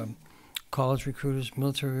services, college recruiters,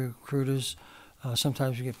 military recruiters.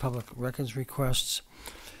 Sometimes we get public records requests.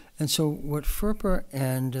 And so what FERPA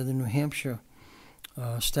and the New Hampshire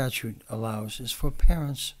statute allows is for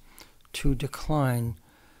parents to decline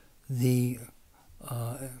the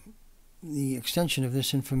extension of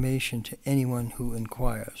this information to anyone who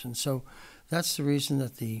inquires. And so that's the reason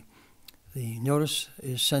that the notice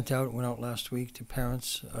is sent out, went out last week to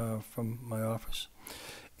parents from my office.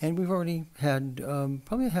 And we've already had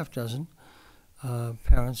probably a half dozen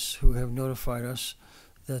parents who have notified us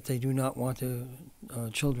that they do not want their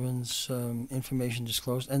children's information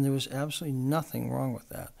disclosed, and there was absolutely nothing wrong with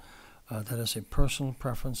that. That is a personal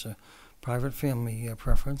preference, a private family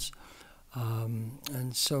preference.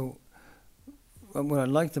 And so what I'd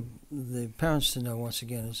like the parents to know, once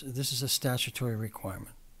again, is this is a statutory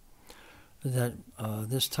requirement, that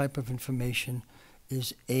this type of information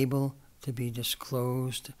is able to be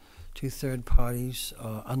disclosed to third parties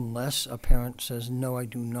unless a parent says, no, I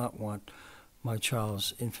do not want my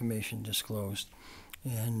child's information disclosed.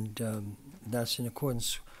 And that's in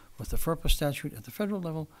accordance with the FERPA statute at the federal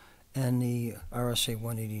level and the RSA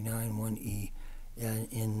 189 1E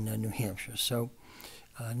in New Hampshire. So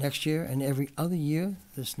next year and every other year,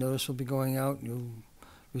 this notice will be going out. You'll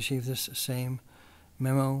receive this same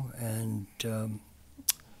memo. And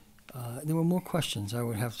there were more questions, I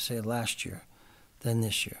would have to say, last year than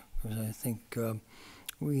this year. Because I think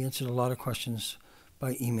we answered a lot of questions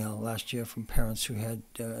by email last year from parents who had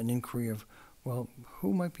an inquiry of, well,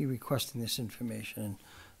 who might be requesting this information? And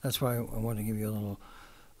that's why I want to give you a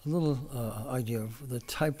little idea of the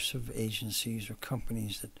types of agencies or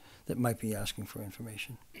companies that might be asking for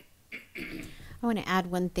information. I want to add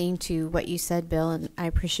one thing to what you said, Bill, and I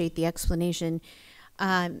appreciate the explanation.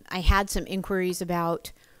 I had some inquiries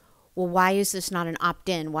about, well, why is this not an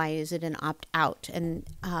opt-in? Why is it an opt-out? And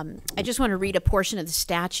I just want to read a portion of the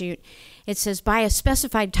statute. It says, by a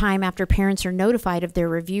specified time after parents are notified of their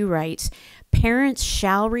review rights, parents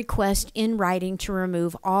shall request in writing to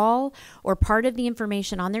remove all or part of the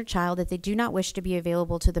information on their child that they do not wish to be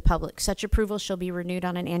available to the public. Such approval shall be renewed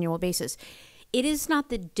on an annual basis. It is not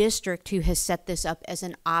the district who has set this up as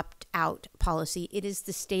an opt-out policy. It is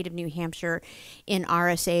the state of New Hampshire in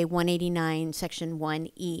RSA 189, Section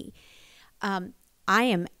 1E. I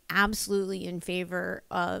am absolutely in favor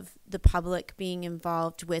of the public being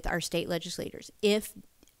involved with our state legislators. If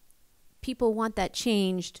people want that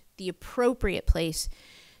changed, the appropriate place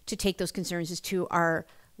to take those concerns is to our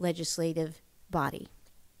legislative body,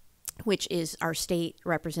 which is our state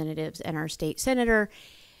representatives and our state senator,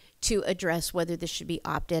 to address whether this should be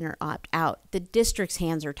opt-in or opt-out. The district's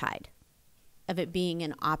hands are tied of it being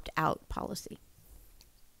an opt-out policy.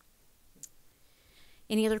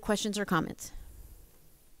 Any other questions or comments?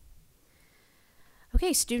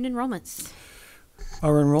 Okay, student enrollments.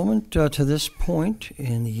 Our enrollment to this point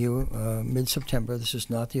in the year, mid-September, this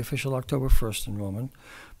is not the official October 1st enrollment,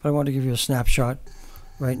 but I want to give you a snapshot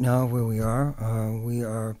right now of where we are. We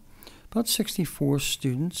are about 64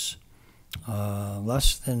 students,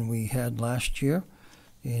 less than we had last year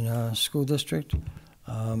in our school district,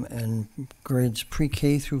 and grades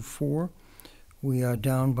pre-K through 4, we are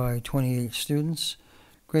down by 28 students.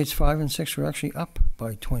 Grades 5 and 6 were actually up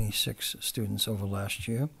by 26 students over last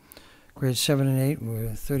year. Grades 7 and 8 were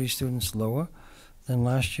 30 students lower than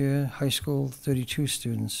last year. High school, 32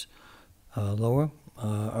 students lower.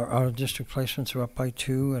 Our out-of-district placements are up by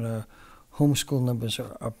 2, and our homeschool numbers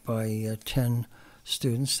are up by 10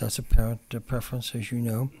 students. That's a parent preference, as you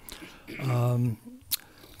know. In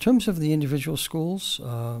terms of the individual schools,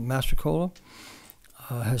 Massacola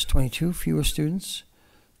has 22 fewer students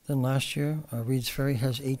than last year. Reeds Ferry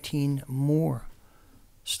has 18 more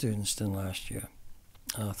students than last year.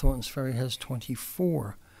 Thornton's Ferry has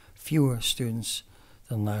 24 fewer students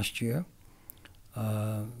than last year.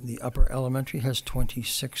 The upper elementary has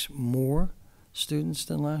 26 more students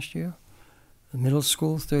than last year. The middle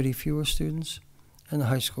school, 30 fewer students. And the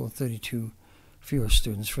high school, 32 fewer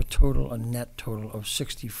students, for a net total of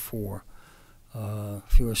 64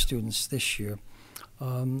 fewer students this year.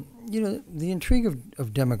 The intrigue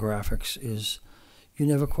of demographics is you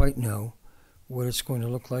never quite know what it's going to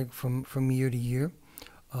look like from year to year.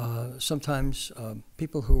 Sometimes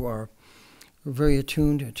people who are very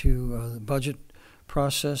attuned to the budget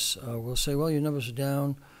process will say, well, your numbers are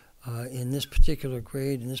down in this particular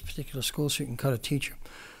grade, in this particular school, so you can cut a teacher.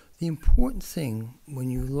 The important thing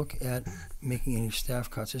when you look at making any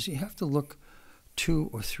staff cuts is you have to look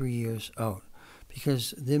 2 or 3 years out,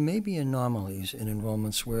 because there may be anomalies in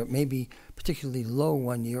enrollments where it may be particularly low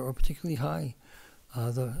one year or particularly high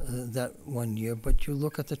that one year, but you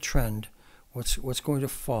look at the trend, what's going to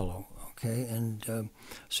follow, okay? And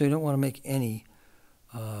so you don't want to make any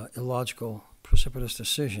illogical, precipitous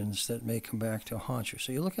decisions that may come back to haunt you.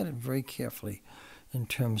 So you look at it very carefully in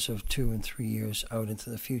terms of 2 and 3 years out into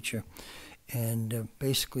the future. And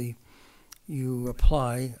basically, you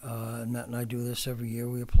apply, Matt and I do this every year,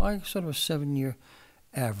 we apply sort of a 7-year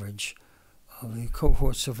average of the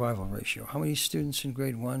cohort survival ratio. How many students in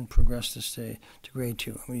grade 1 progress to grade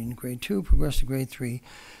 2? How many in grade 2 progress to grade 3?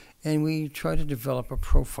 And we try to develop a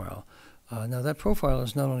profile. Now, that profile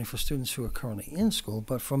is not only for students who are currently in school,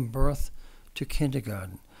 but from birth to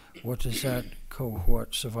kindergarten. What does that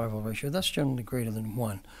cohort survival ratio? That's generally greater than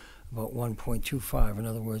 1, about 1.25. In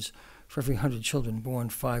other words, for every 100 children born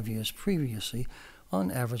 5 years previously,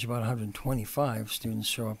 on average about 125 students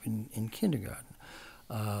show up in kindergarten.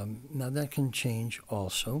 Now that can change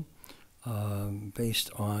also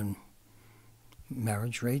based on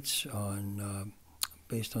marriage rates,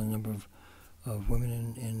 based on the number of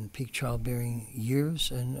women in peak childbearing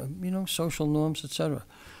years, and social norms, etc.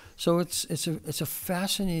 So it's a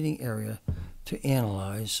fascinating area to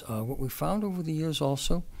analyze. What we found over the years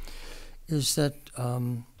also is that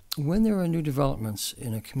when there are new developments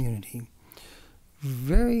in a community,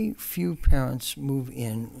 very few parents move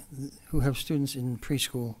in who have students in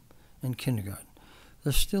preschool and kindergarten.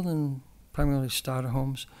 They're still in primarily starter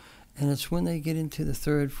homes, and it's when they get into the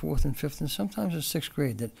 3rd, 4th, and 5th, and sometimes the 6th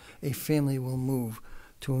grade that a family will move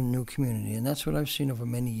to a new community. And that's what I've seen over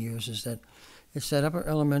many years, is that it's that upper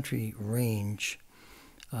elementary range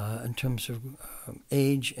in terms of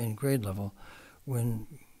age and grade level when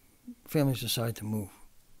families decide to move.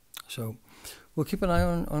 So we'll keep an eye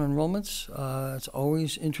on enrollments. It's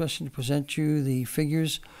always interesting to present you the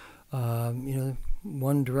figures.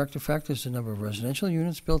 One direct effect is the number of residential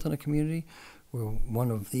units built in a community. We're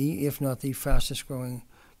one of the, if not the fastest growing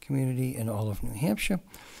community in all of New Hampshire.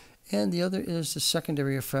 And the other is the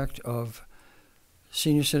secondary effect of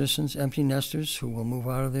senior citizens, empty nesters, who will move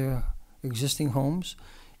out of their existing homes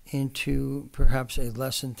into perhaps a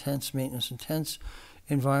less intense, maintenance-intense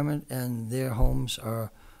environment, and their homes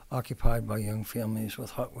are occupied by young families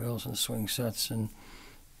with Hot Wheels and swing sets, and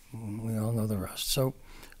we all know the rest. So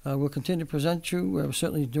we'll continue to present you,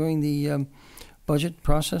 certainly during the budget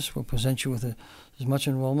process, we'll present you with as much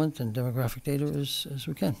enrollment and demographic data as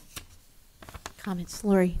we can. Comments,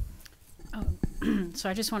 Lori? So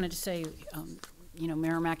I just wanted to say,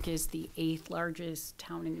 Merrimack is the 8th largest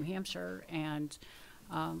town in New Hampshire, and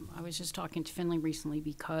I was just talking to Finley recently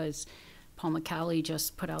because Paul McCallie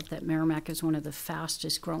just put out that Merrimack is one of the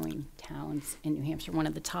fastest growing towns in New Hampshire, one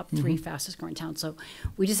of the top 3 fastest growing towns. So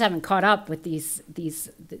we just haven't caught up with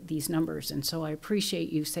these numbers. And so I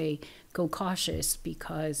appreciate you say go cautious,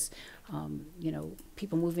 because,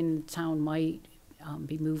 people moving into town might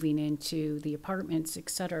be moving into the apartments, et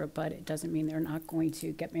cetera, but it doesn't mean they're not going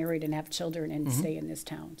to get married and have children and stay in this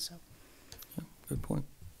town. So, yeah, good point.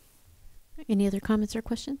 Any other comments or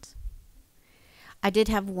questions? I did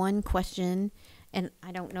have one question, and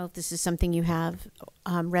I don't know if this is something you have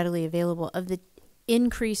readily available. Of the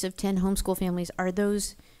increase of 10 homeschool families, are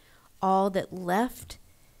those all that left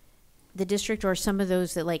the district, or some of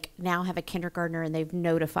those that now have a kindergartner and they've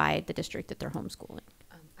notified the district that they're homeschooling?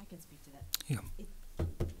 I can speak to that. Yeah.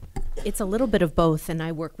 It's a little bit of both, and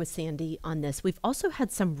I work with Sandy on this. We've also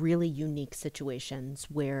had some really unique situations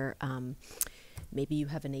where maybe you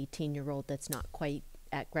have an 18-year-old that's not quite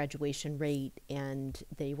at graduation rate and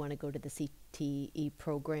they want to go to the CTE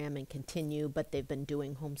program and continue, but they've been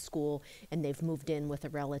doing homeschool and they've moved in with a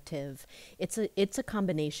relative. It's a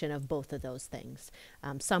combination of both of those things.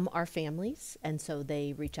 Some are families, and so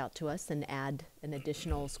they reach out to us and add an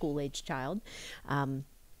additional school-age child. And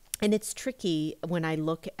it's tricky when I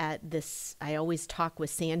look at this. I always talk with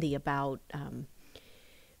Sandy about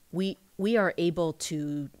we are able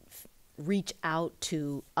to reach out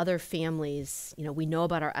to other families. We know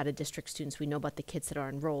about our out-of-district students. We know about the kids that are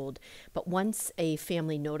enrolled. But once a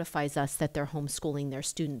family notifies us that they're homeschooling their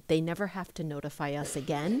student, they never have to notify us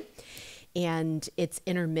again. And it's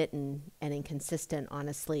intermittent and inconsistent,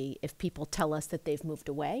 honestly, if people tell us that they've moved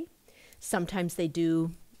away. Sometimes they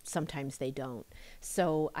do, sometimes they don't.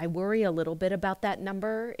 So I worry a little bit about that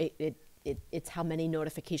number. It's how many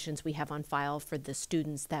notifications we have on file for the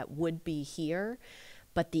students that would be here.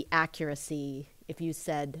 But the accuracy, if you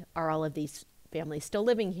said, are all of these families still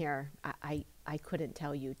living here? I couldn't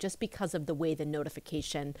tell you, just because of the way the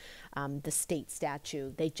notification, the state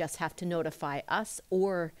statute, they just have to notify us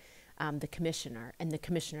or the commissioner, and the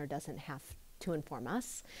commissioner doesn't have to inform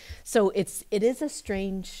us. So it is a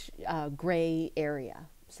strange gray area.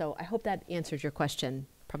 So I hope that answers your question.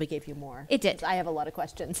 Probably gave you more. It did. I have a lot of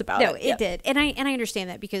questions about No, it. it did. And I understand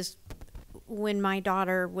that, because when my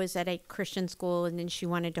daughter was at a Christian school and then she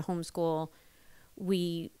wanted to homeschool,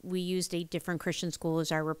 we used a different Christian school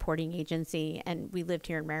as our reporting agency, and we lived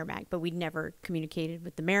here in Merrimack, but we never communicated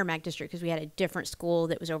with the Merrimack district because we had a different school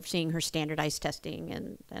that was overseeing her standardized testing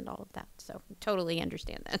and all of that. So totally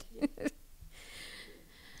understand that.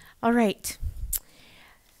 All right.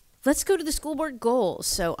 Let's go to the school board goals.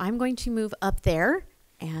 So I'm going to move up there,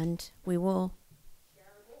 and we will,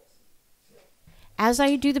 as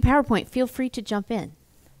I do the PowerPoint, feel free to jump in.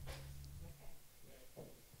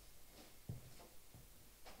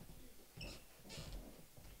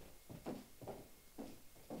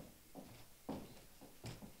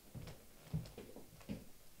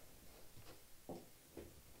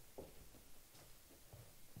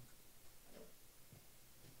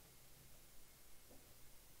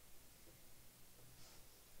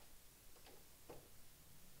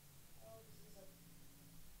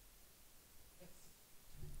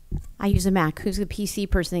 I use a Mac. Who's the PC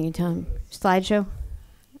person? You can tell him. Slideshow?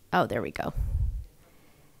 Oh, there we go.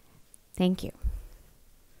 Thank you.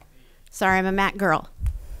 Sorry, I'm a Mac girl.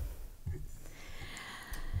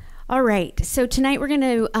 All right. So tonight we're going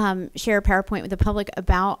to share a PowerPoint with the public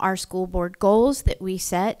about our school board goals that we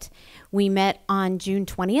set. We met on June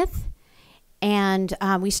 20th. And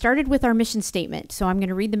we started with our mission statement. So I'm going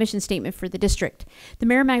to read the mission statement for the district. The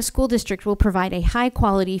Merrimack School District will provide a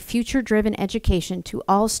high-quality, future-driven education to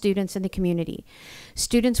all students in the community.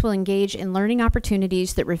 Students will engage in learning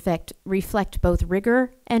opportunities that reflect both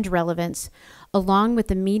rigor and relevance, along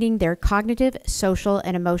with meeting their cognitive, social,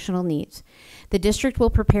 and emotional needs. The district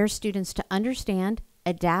will prepare students to understand,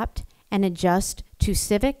 adapt, and adjust to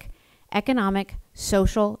civic, economic,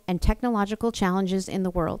 social, and technological challenges in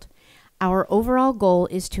the world. Our overall goal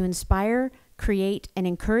is to inspire, create, and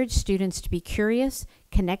encourage students to be curious,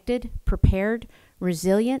 connected, prepared,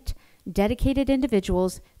 resilient, dedicated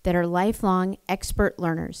individuals that are lifelong expert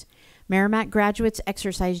learners. Merrimack graduates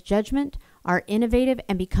exercise judgment, are innovative,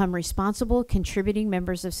 and become responsible, contributing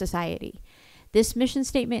members of society. This mission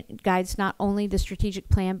statement guides not only the strategic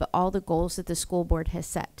plan, but all the goals that the school board has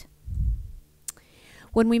set.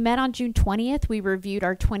 When we met on June 20th, we reviewed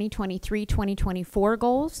our 2023-2024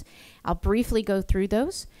 goals. I'll briefly go through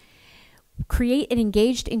those. Create an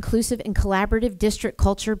engaged, inclusive, and collaborative district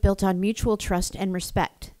culture built on mutual trust and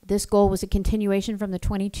respect. This goal was a continuation from the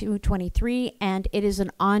 22-23, and it is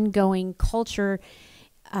an ongoing culture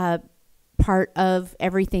part of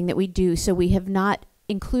everything that we do. So we have not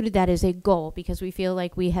included that as a goal because we feel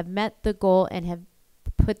like we have met the goal and have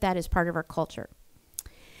put that as part of our culture.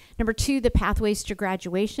 Number 2, the pathways to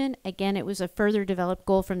graduation. Again, it was a further developed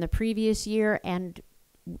goal from the previous year, and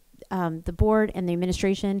the board and the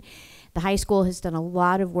administration, the high school has done a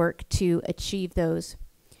lot of work to achieve those.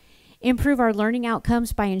 Improve our learning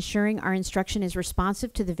outcomes by ensuring our instruction is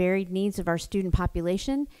responsive to the varied needs of our student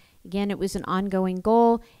population. Again, it was an ongoing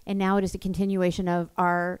goal, and now it is a continuation of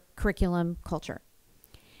our curriculum culture.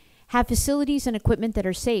 Have facilities and equipment that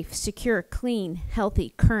are safe, secure, clean,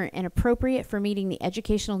 healthy, current, and appropriate for meeting the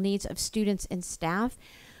educational needs of students and staff.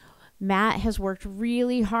 Matt has worked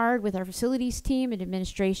really hard with our facilities team and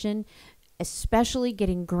administration, especially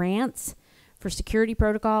getting grants for security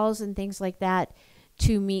protocols and things like that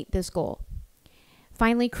to meet this goal.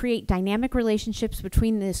 Finally, create dynamic relationships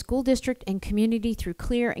between the school district and community through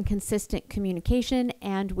clear and consistent communication,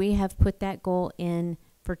 and we have put that goal in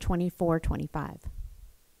for 24-25.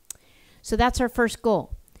 So that's our first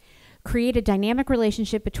goal. Create a dynamic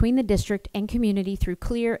relationship between the district and community through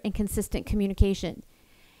clear and consistent communication.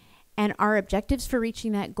 And our objectives for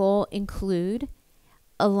reaching that goal include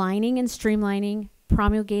aligning and streamlining,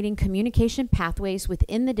 promulgating communication pathways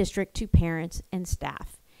within the district to parents and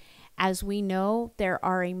staff. As we know, there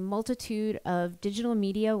are a multitude of digital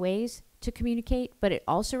media ways to communicate, but it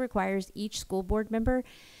also requires each school board member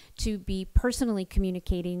to be personally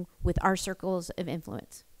communicating with our circles of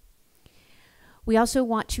influence. We also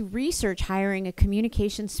want to research hiring a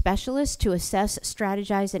communication specialist to assess,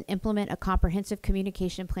 strategize, and implement a comprehensive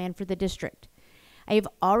communication plan for the district. I have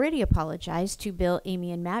already apologized to Bill,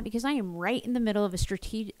 Amy, and Matt because I am right in the middle of a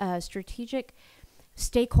strategic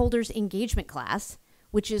stakeholders engagement class,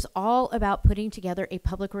 which is all about putting together a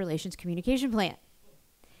public relations communication plan.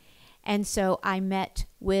 And so I met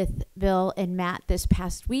with Bill and Matt this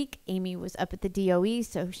past week. Amy was up at the DOE,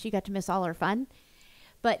 so she got to miss all our fun.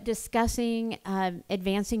 But discussing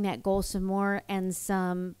advancing that goal some more and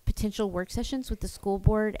some potential work sessions with the school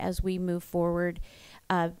board as we move forward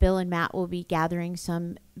Bill and Matt will be gathering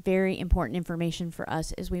some very important information for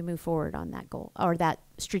us as we move forward on that goal or that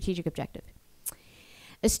strategic objective.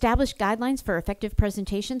 Establish guidelines for effective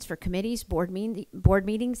presentations for committees, board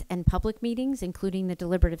meetings, and public meetings, including the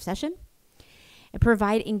deliberative session. And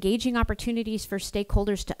provide engaging opportunities for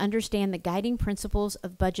stakeholders to understand the guiding principles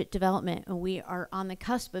of budget development. And we are on the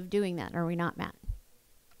cusp of doing that, are we not, Matt?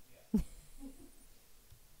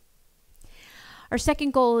 Our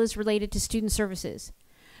second goal is related to student services.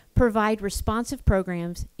 Provide responsive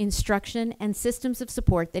programs, instruction, and systems of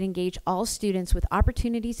support that engage all students with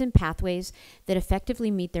opportunities and pathways that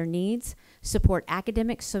effectively meet their needs, support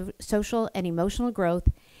academic, social, and emotional growth,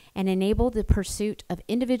 and enable the pursuit of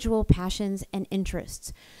individual passions and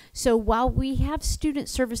interests. So while we have student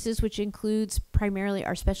services, which includes primarily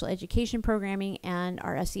our special education programming and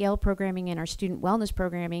our SEL programming and our student wellness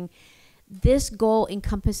programming, this goal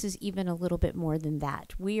encompasses even a little bit more than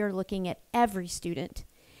that. We are looking at every student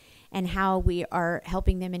and how we are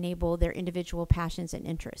helping them enable their individual passions and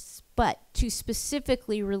interests. But to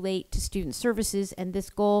specifically relate to student services and this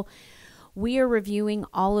goal, we are reviewing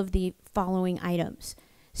all of the following items: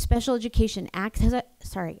 special education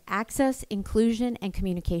access, inclusion, and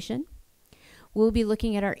communication. We'll be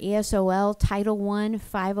looking at our ESOL, Title I,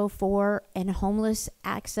 504, and homeless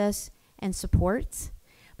access and supports.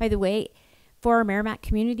 By the way, for our Merrimack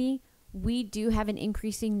community, we do have an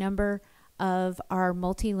increasing number of our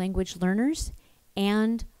multi-language learners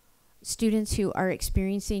and students who are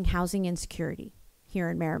experiencing housing insecurity here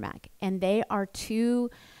in Merrimack. And they are two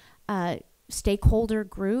stakeholder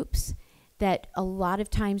groups that a lot of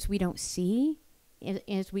times we don't see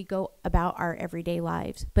as we go about our everyday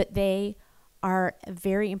lives, but they are a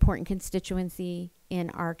very important constituency in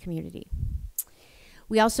our community.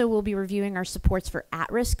 We also will be reviewing our supports for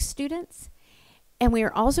at-risk students, and we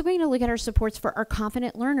are also going to look at our supports for our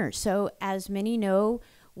confident learners. So as many know,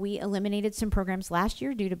 we eliminated some programs last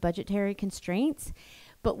year due to budgetary constraints,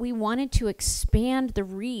 but we wanted to expand the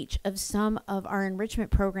reach of some of our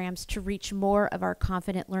enrichment programs to reach more of our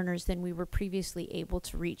confident learners than we were previously able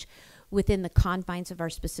to reach within the confines of our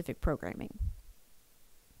specific programming.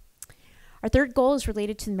 Our third goal is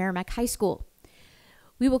related to Merrimack High School.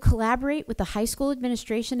 We will collaborate with the high school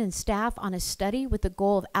administration and staff on a study with the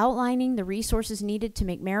goal of outlining the resources needed to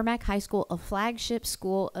make Merrimack High School a flagship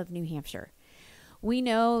school of New Hampshire. We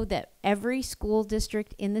know that every school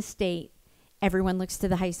district in the state, everyone looks to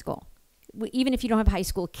the high school, even if you don't have high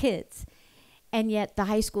school kids. And yet the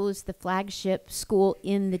high school is the flagship school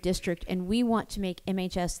in the district, and we want to make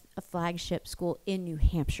MHS a flagship school in New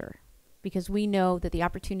Hampshire because we know that the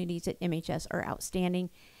opportunities at MHS are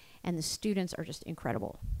outstanding and the students are just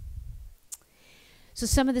incredible. So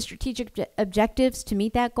some of the strategic objectives to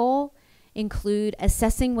meet that goal include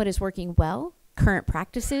assessing what is working well, current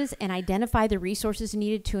practices, and identify the resources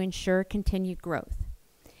needed to ensure continued growth.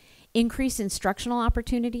 Increase instructional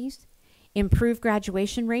opportunities, improve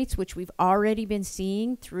graduation rates, which we've already been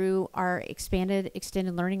seeing through our expanded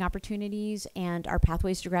extended learning opportunities and our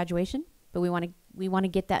pathways to graduation, but we want to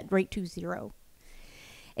get that rate to 0.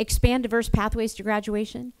 Expand diverse pathways to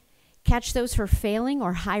graduation, catch those who are failing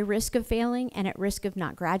or high risk of failing and at risk of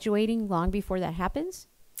not graduating long before that happens.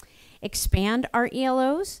 Expand our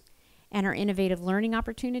ELOs and our innovative learning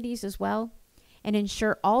opportunities as well, and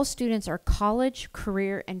ensure all students are college,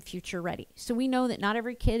 career, and future ready. So we know that not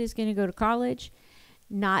every kid is going to go to college.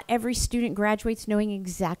 Not every student graduates knowing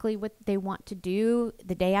exactly what they want to do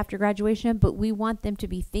the day after graduation, but we want them to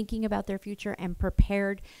be thinking about their future and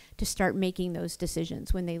prepared to start making those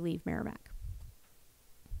decisions when they leave Merrimack.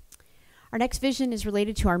 Our next vision is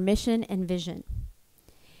related to our mission and vision.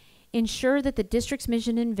 Ensure that the district's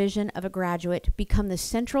mission and vision of a graduate become the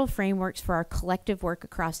central frameworks for our collective work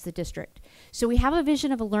across the district. So we have a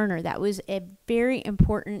vision of a learner. That was a very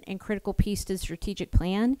important and critical piece to the strategic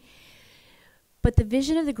plan. But the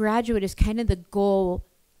vision of the graduate is kind of the goal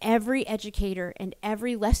every educator and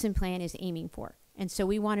every lesson plan is aiming for. And so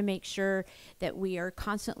we want to make sure that we are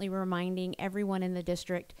constantly reminding everyone in the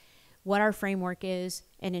district what our framework is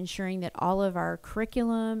and ensuring that all of our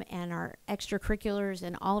curriculum and our extracurriculars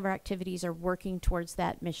and all of our activities are working towards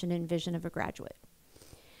that mission and vision of a graduate.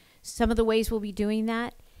 Some of the ways we'll be doing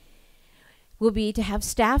that will be to have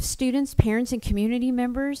staff, students, parents, and community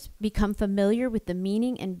members become familiar with the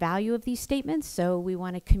meaning and value of these statements. So we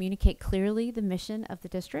want to communicate clearly the mission of the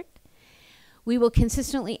district. We will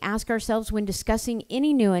consistently ask ourselves when discussing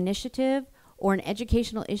any new initiative or an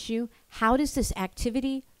educational issue, how does this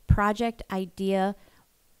activity, project, idea,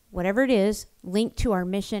 whatever it is, link to our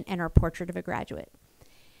mission and our portrait of a graduate?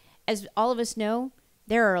 As all of us know,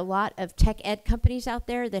 there are a lot of tech ed companies out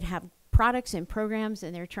there that have products and programs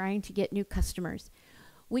and they're trying to get new customers.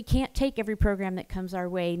 We can't take every program that comes our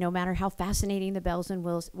way, no matter how fascinating the bells and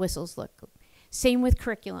whistles look. Same with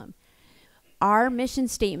curriculum. Our mission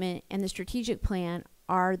statement and the strategic plan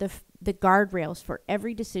are the guardrails for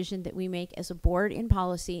every decision that we make as a board in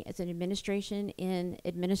policy, as an administration in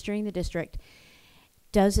administering the district.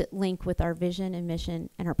 Does it link with our vision and mission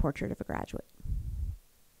and our portrait of a graduate?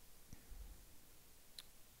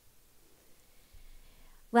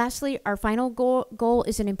 Lastly, our final goal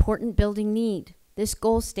is an important building need. This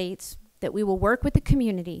goal states that we will work with the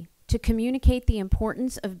community to communicate the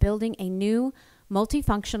importance of building a new,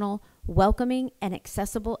 multifunctional, welcoming, and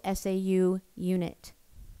accessible SAU unit.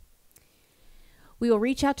 We will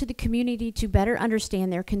reach out to the community to better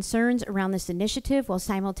understand their concerns around this initiative while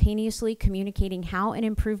simultaneously communicating how an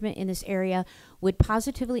improvement in this area would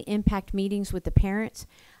positively impact meetings with the parents,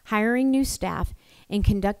 hiring new staff, and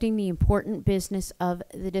conducting the important business of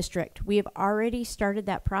the district. We have already started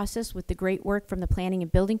that process with the great work from the Planning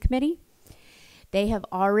and Building Committee. They have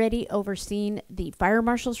already overseen the fire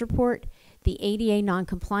marshal's report, the ADA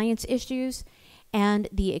non-compliance issues, and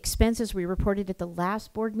the expenses we reported at the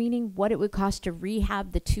last board meeting, what it would cost to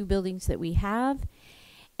rehab the 2 buildings that we have,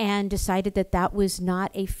 and decided that that was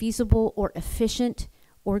not a feasible or efficient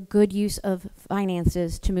or good use of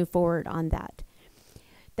finances to move forward on that.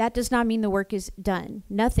 That does not mean the work is done.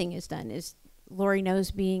 Nothing is done. As Lori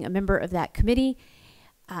knows, being a member of that committee,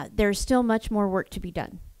 there's still much more work to be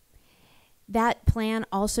done. That plan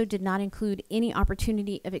also did not include any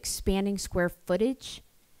opportunity of expanding square footage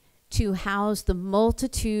to house the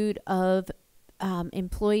multitude of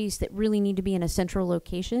employees that really need to be in a central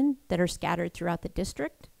location that are scattered throughout the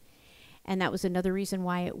district. And that was another reason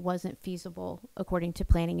why it wasn't feasible according to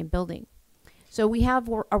planning and building. So we have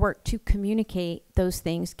our work to communicate those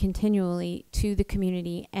things continually to the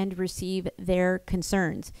community and receive their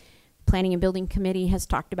concerns. Planning and Building Committee has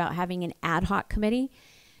talked about having an ad hoc committee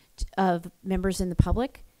of members in the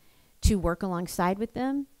public to work alongside with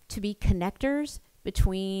them, to be connectors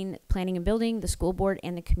between planning and building, the school board,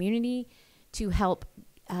 and the community to help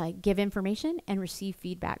give information and receive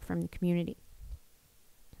feedback from the community.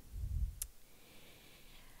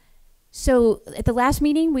 So at the last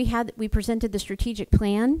meeting, we presented the strategic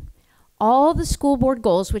plan. All the school board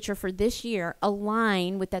goals, which are for this year,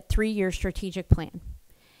 align with that 3-year strategic plan.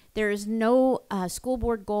 There is no school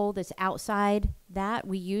board goal that's outside that.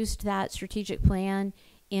 We used that strategic plan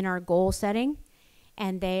in our goal setting,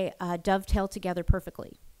 and they dovetail together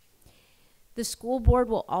perfectly. The school board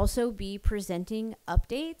will also be presenting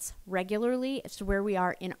updates regularly as to where we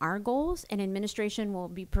are in our goals, and administration will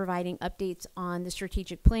be providing updates on the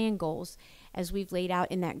strategic plan goals as we've laid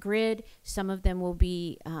out in that grid. Some of them will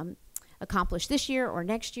be accomplished this year or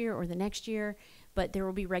next year or the next year, but there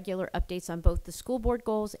will be regular updates on both the school board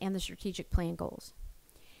goals and the strategic plan goals.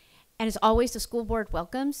 And as always, the school board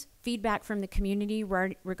welcomes feedback from the community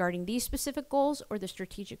regarding these specific goals or the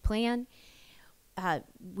strategic plan.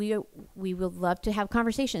 We would love to have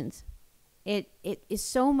conversations. It is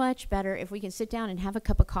so much better if we can sit down and have a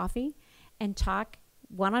cup of coffee and talk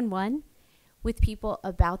one-on-one with people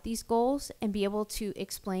about these goals and be able to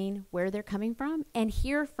explain where they're coming from and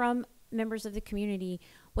hear from members of the community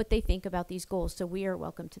what they think about these goals. So we are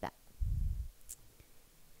welcome to that.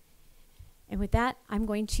 And with that, I'm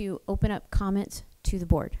going to open up comments to the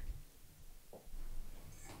board.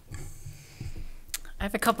 I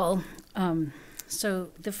have a couple. So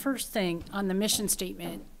the first thing on the mission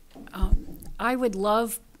statement, I would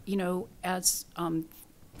love, as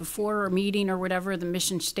before a meeting or whatever, the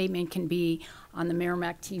mission statement can be on the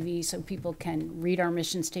Merrimack TV so people can read our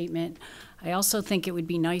mission statement. I also think it would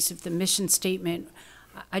be nice if the mission statement,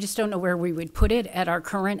 I just don't know where we would put it at our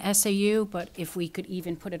current SAU, but if we could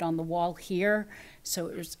even put it on the wall here,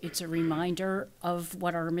 so it's a reminder of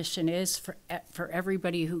what our mission is for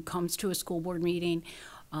everybody who comes to a school board meeting,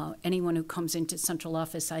 anyone who comes into central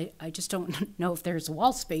office. I just don't know if there's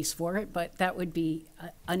wall space for it, but that would be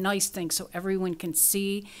a nice thing so everyone can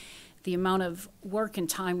see the amount of work and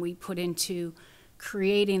time we put into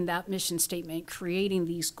creating that mission statement, creating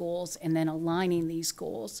these goals, and then aligning these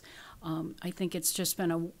goals. I think it's just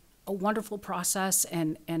been a wonderful process,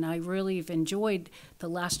 and I really have enjoyed the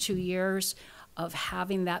last 2 years of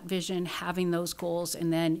having that vision, having those goals,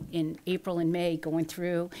 and then in April and May going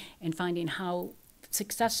through and finding how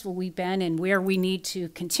successful we've been and where we need to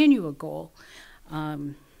continue a goal.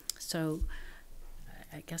 So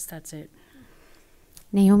I guess that's it.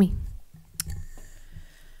 Naomi.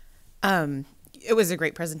 It was a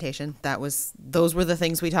great presentation. Those were the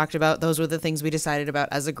things we talked about. Those were the things we decided about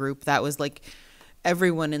as a group. That was like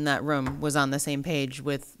everyone in that room was on the same page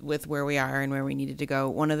with where we are and where we needed to go.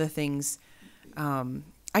 One of the things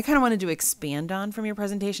I kind of wanted to expand on from your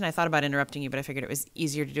presentation. I thought about interrupting you, but I figured it was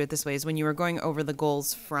easier to do it this way. Is when you were going over the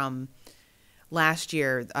goals from last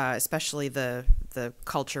year, especially the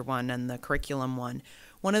culture one and the curriculum one.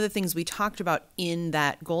 One of the things we talked about in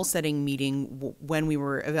that goal setting meeting when we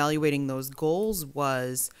were evaluating those goals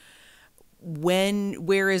was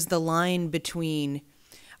where is the line between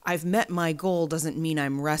I've met my goal doesn't mean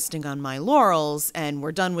I'm resting on my laurels and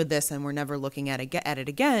we're done with this and we're never looking at it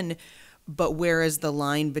again. But where is the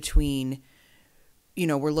line between,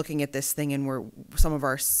 we're looking at this thing and some of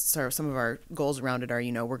our goals around it are,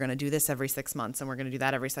 we're going to do this every 6 months and we're going to do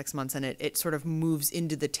that every 6 months. And it sort of moves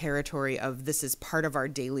into the territory of this is part of our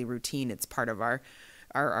daily routine. It's part of our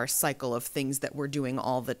cycle of things that we're doing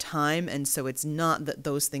all the time. And so it's not that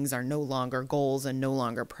those things are no longer goals and no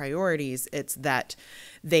longer priorities. It's that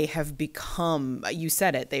they have become, you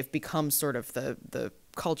said it, they've become sort of the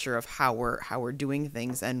culture of how we're doing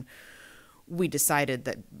things. And we decided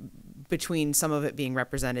that between some of it being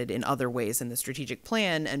represented in other ways in the strategic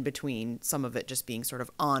plan and between some of it just being sort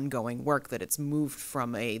of ongoing work, that it's moved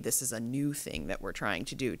from this is a new thing that we're trying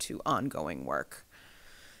to do to ongoing work.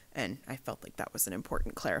 And I felt like that was an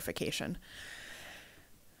important clarification.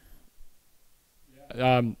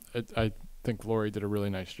 I think Lori did a really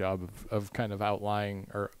nice job of kind of outlining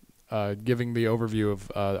or giving the overview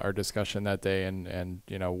of our discussion that day and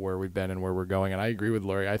where we've been and where we're going. And I agree with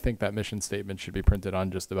Lori. I think that mission statement should be printed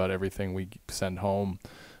on just about everything we send home.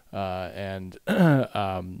 And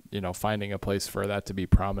finding a place for that to be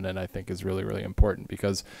prominent, I think, is really, really important,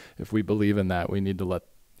 because if we believe in that, we need to let,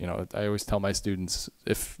 I always tell my students,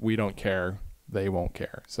 if we don't care, they won't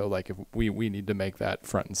care. So like if we need to make that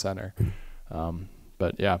front and center.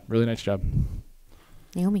 But yeah, really nice job.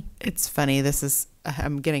 Naomi. It's funny.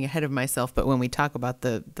 I'm getting ahead of myself, but when we talk about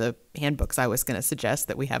the handbooks, I was going to suggest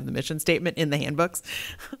that we have the mission statement in the handbooks.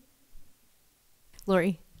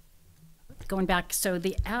 Lori. Going back, so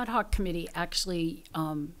the ad hoc committee actually,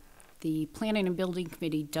 the planning and building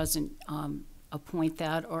committee doesn't appoint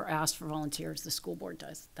that or ask for volunteers. The school board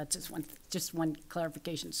does. That's just one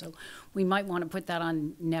clarification. So we might want to put that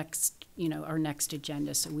on our next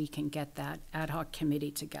agenda so we can get that ad hoc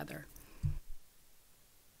committee together.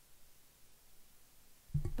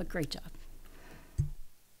 But great job.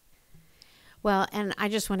 Well, and I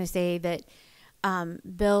just want to say that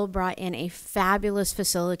Bill brought in a fabulous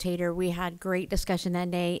facilitator. We had great discussion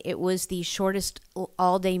that day. It was the shortest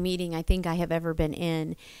all-day meeting I think I have ever been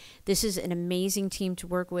in. This is an amazing team to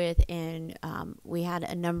work with, and we had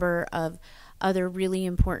a number of other really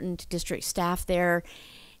important district staff there.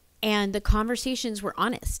 And the conversations were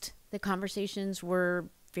honest. The conversations were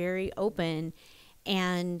very open,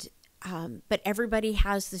 and but everybody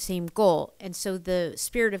has the same goal. And so the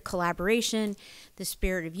spirit of collaboration, the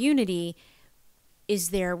spirit of unity is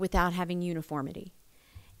there without having uniformity.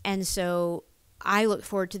 And so I look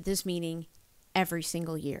forward to this meeting every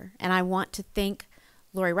single year. And I want to thank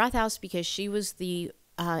Lori Rothaus, because she was the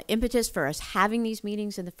impetus for us having these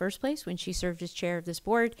meetings in the first place when she served as chair of this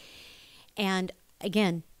board. And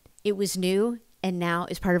again, it was new and now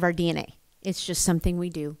is part of our DNA. It's just something we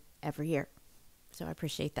do every year. So I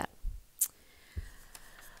appreciate that.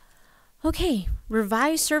 Okay,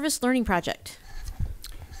 revised service learning project.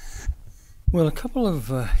 Well, a couple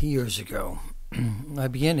of years ago, I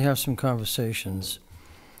began to have some conversations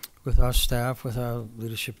with our staff, with our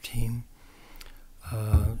leadership team,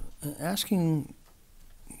 asking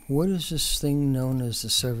what is this thing known as the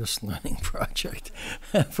service learning project,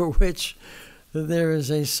 for which there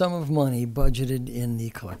is a sum of money budgeted in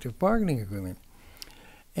the collective bargaining agreement.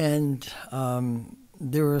 And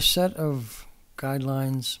there were a set of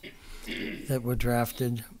guidelines that were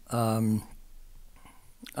drafted. I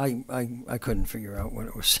couldn't figure out what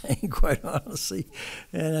it was saying, quite honestly,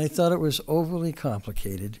 and I thought it was overly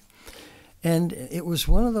complicated. And it was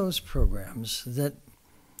one of those programs that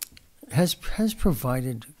has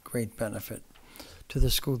provided great benefit to the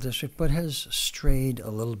school district, but has strayed a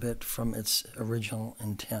little bit from its original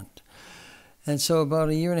intent. And so about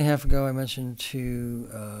a year and a half ago, I mentioned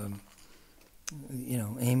to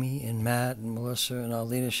Amy and Matt and Melissa and our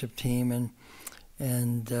leadership team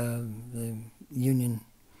and the union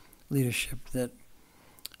leadership that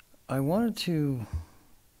I wanted to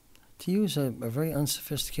use a very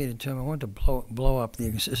unsophisticated term. I wanted to blow up the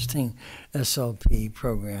existing SLP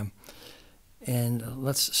program, and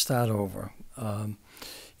let's start over.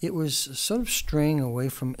 It was sort of straying away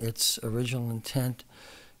from its original intent,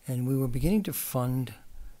 and we were beginning to fund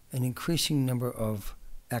an increasing number of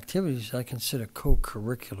activities I consider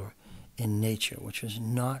co-curricular in nature, which is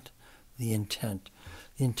not the intent.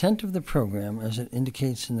 The intent of the program, as it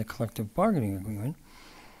indicates in the collective bargaining agreement,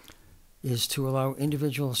 is to allow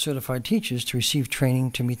individual certified teachers to receive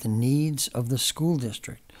training to meet the needs of the school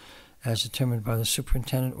district as determined by the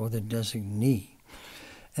superintendent or the designee.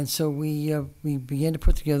 And so we began to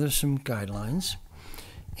put together some guidelines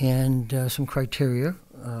and some criteria,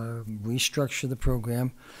 restructure the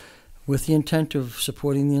program with the intent of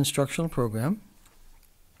supporting the instructional program,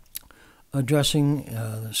 addressing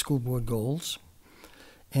the school board goals,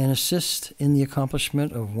 and assist in the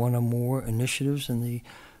accomplishment of one or more initiatives in the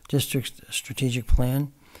district's strategic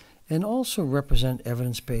plan, and also represent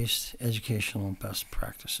evidence-based educational best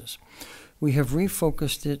practices. We have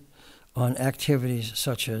refocused it on activities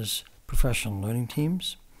such as professional learning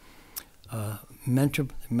teams,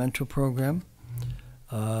 mentor program,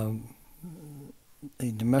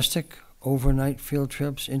 domestic overnight field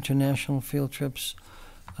trips, international field trips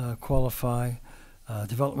qualify,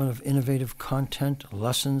 development of innovative content,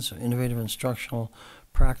 lessons, innovative instructional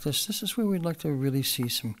practice. This is where we'd like to really see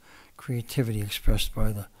some creativity expressed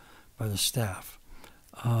by the staff.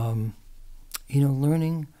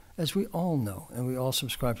 Learning, as we all know and we all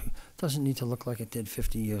subscribe to, doesn't need to look like it did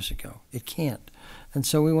 50 years ago. It can't. And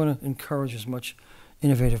so we want to encourage as much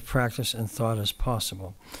innovative practice and thought as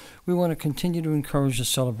possible. We want to continue to encourage the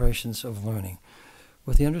celebrations of learning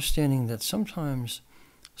with the understanding that sometimes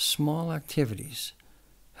small activities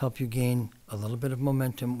help you gain a little bit of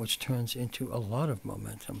momentum, which turns into a lot of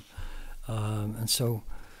momentum. And so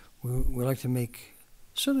we like to make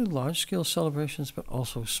certainly large-scale celebrations, but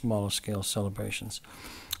also smaller-scale celebrations.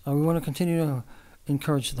 We want to continue to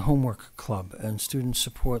encourage the homework club and student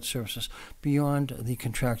support services beyond the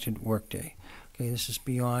contracted workday. Okay, this is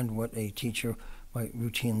beyond what a teacher might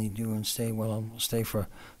routinely do and stay, well, I'll stay for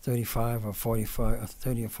 35 or 45, or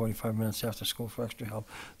 30 or 45 minutes after school for extra help.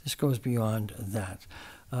 This goes beyond that.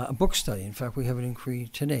 A book study. In fact, we have an inquiry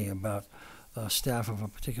today about staff of a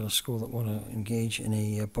particular school that want to engage in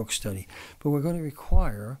a book study. But we're going to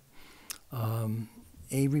require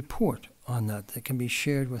a report on that can be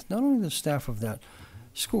shared with not only the staff of that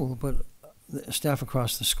school, but the staff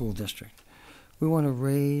across the school district. We want to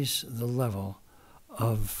raise the level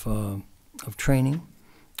of training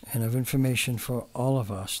and of information for all of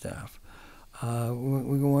our staff. We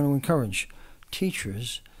want to encourage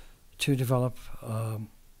teachers to develop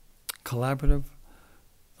collaborative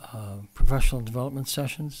professional development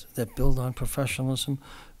sessions that build on professionalism,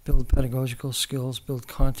 build pedagogical skills, build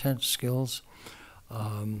content skills.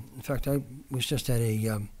 In fact, I was just at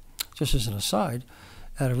just as an aside,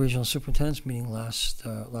 at a regional superintendent's meeting last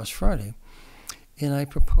Friday, and I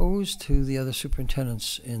proposed to the other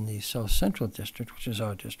superintendents in the South Central District, which is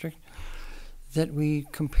our district, that we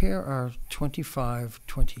compare our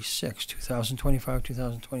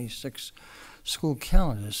 2025-2026 school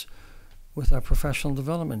calendars with our professional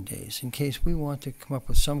development days in case we want to come up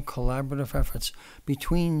with some collaborative efforts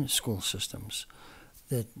between school systems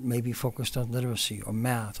that may be focused on literacy or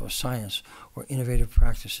math or science or innovative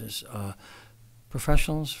practices.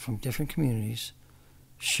 Professionals from different communities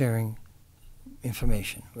sharing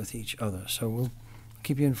information with each other. So we'll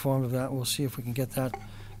keep you informed of that. We'll see if we can get that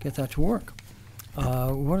to work. We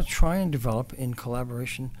want to try and develop in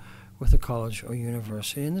collaboration with a college or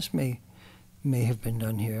university, and this may have been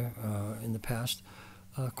done here in the past,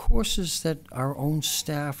 courses that our own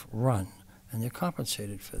staff run, and they're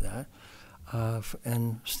compensated for that.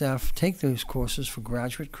 And staff take those courses for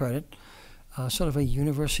graduate credit, sort of a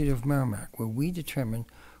University of Merrimack, where we determine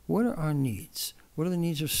what are our needs, what are the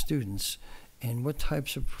needs of students, and what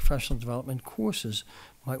types of professional development courses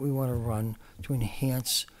might we want to run to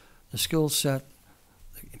enhance the skill set,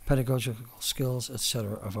 the pedagogical skills, et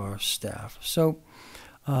cetera, of our staff. So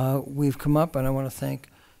we've come up, and I want to thank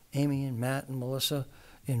Amy and Matt and Melissa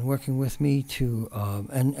in working with me to,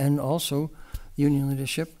 and also union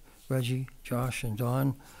leadership, Reggie, Josh, and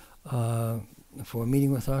Don, for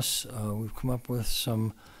meeting with us. We've come up with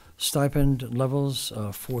some stipend levels,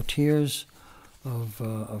 4 tiers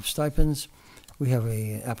of stipends. We have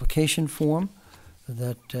a application form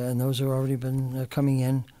that, and those have already been coming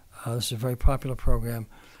in. This is a very popular program,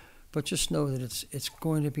 but just know that it's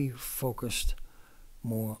going to be focused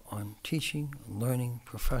more on teaching, learning,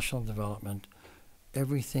 professional development,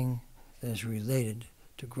 everything that is related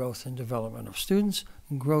to growth and development of students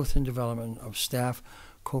and growth and development of staff.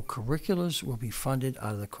 Co-curriculars will be funded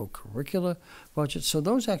out of the co-curricular budget. So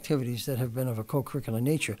those activities that have been of a co-curricular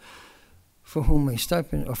nature, for whom a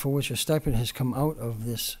stipend, or for which a stipend has come out of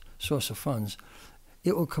this source of funds,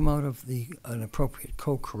 it will come out of an appropriate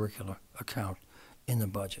co-curricular account in the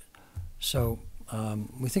budget. So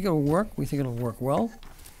we think it'll work. We think it'll work well.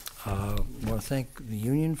 I want to thank the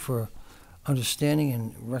union for understanding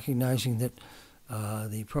and recognizing that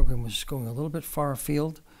the program was going a little bit far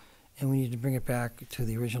afield, and we need to bring it back to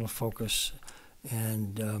the original focus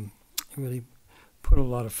and really put a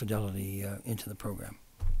lot of fidelity into the program.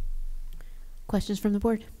 Questions from the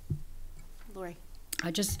board? Lori.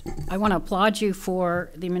 I want to applaud you for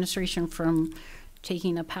the administration from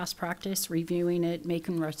taking a past practice, reviewing it,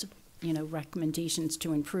 making recommendations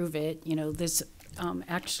to improve it. This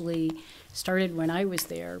actually started when I was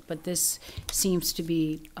there, but this seems to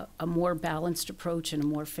be a more balanced approach and a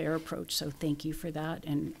more fair approach. So thank you for that,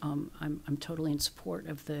 and I'm totally in support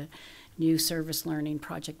of the new service learning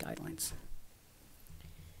project guidelines.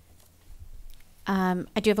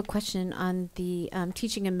 I do have a question on the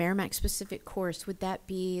teaching a Merrimack specific course. Would that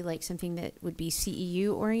be like something that would be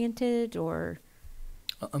CEU oriented, or?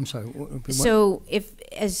 I'm sorry. What? So if,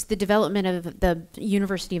 as the development of the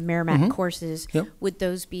University of Merrimack courses, Yep. would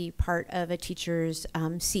those be part of a teacher's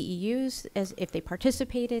CEUs as if they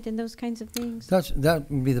participated in those kinds of things? That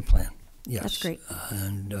would be the plan. Yes. That's great.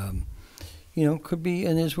 And could be,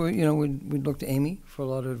 and is where we'd look to Amy for a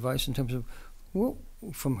lot of advice in terms of what,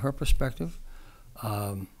 from her perspective,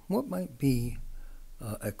 what might be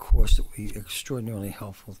a course that would be extraordinarily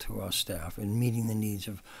helpful to our staff in meeting the needs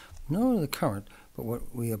of not only the current, but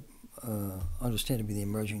what we understand to be the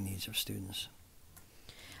emerging needs of students.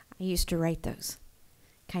 I used to write those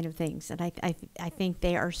kind of things, and I think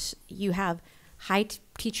they are. You have high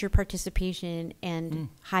teacher participation and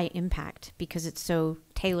high impact because it's so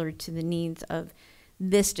tailored to the needs of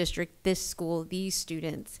this district, this school, these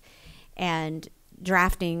students, and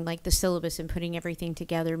drafting like the syllabus and putting everything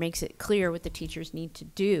together makes it clear what the teachers need to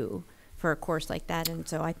do for a course like that. And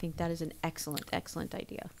so I think that is an excellent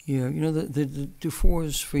idea. Yeah, the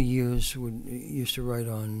Dufours for years used to write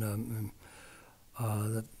on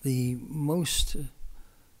that the most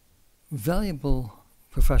valuable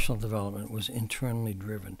professional development was internally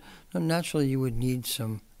driven. Now, naturally, you would need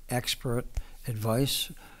some expert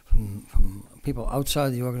advice from people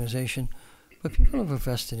outside the organization, but people have a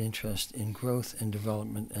vested interest in growth and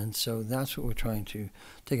development, and so that's what we're trying to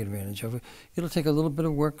take advantage of. It'll take a little bit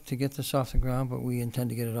of work to get this off the ground, but we intend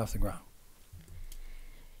to get it off the ground.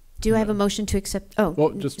 Do I have a motion to accept? Oh,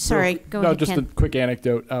 Well, just sorry. Go ahead, just Ken. a quick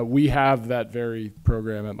anecdote. We have that very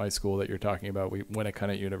program at my school that you're talking about. We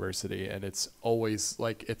Winnacunnet University, and it's always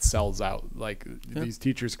like it sells out. Like these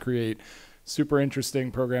teachers create super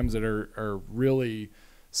interesting programs that are really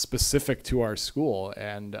specific to our school,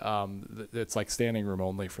 and it's like standing room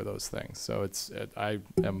only for those things. So I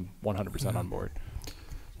am 100% on board.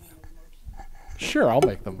 Sure, I'll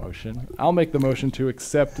make the motion. I'll make the motion to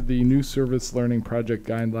accept the new service learning project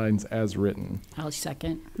guidelines as written. I'll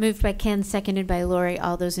second. Moved by Ken, seconded by Lori.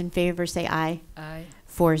 All those in favor say aye. Aye.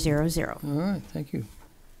 400. All right, thank you.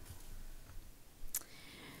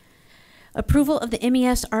 Approval of the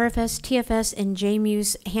MES, RFS, TFS, and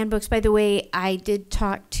JMU's handbooks. By the way, I did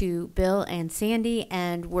talk to Bill and Sandy,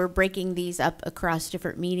 and we're breaking these up across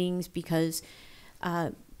different meetings because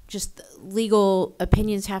just legal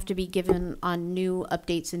opinions have to be given on new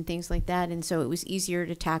updates and things like that. And so it was easier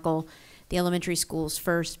to tackle the elementary schools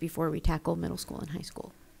first before we tackle middle school and high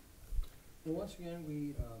school. Well, once again,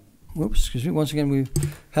 we've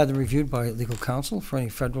had them reviewed by legal counsel for any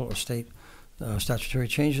federal or state statutory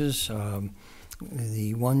changes.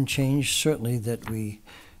 The one change certainly that we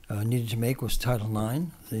needed to make was Title IX,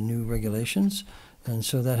 the new regulations, and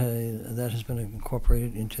so that has been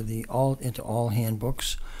incorporated into all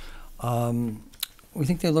handbooks. We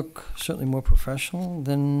think they look certainly more professional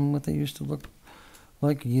than what they used to look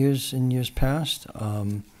like years past.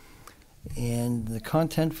 And the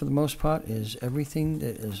content, for the most part, is everything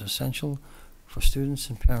that is essential for students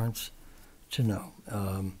and parents to know.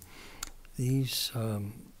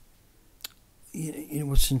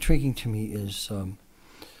 What's intriguing to me is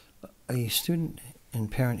a student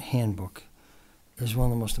and parent handbook is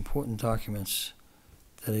one of the most important documents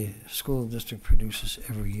that a school district produces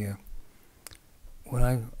every year. When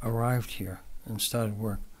I arrived here and started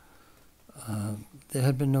work, there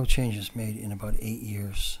had been no changes made in about 8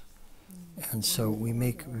 years. And so we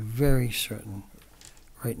make very certain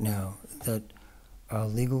right now that our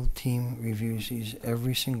legal team reviews these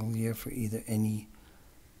every single year for either any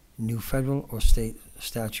new federal or state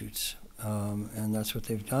statutes. And that's what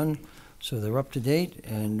they've done. So they're up to date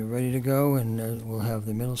and ready to go, and we'll have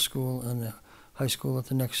the middle school and the high school at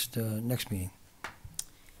the next meeting.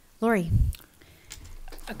 Lori.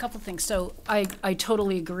 A couple things. So I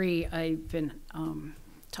totally agree. I've been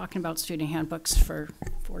talking about student handbooks for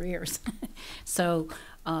 4 years. So,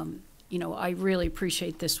 I really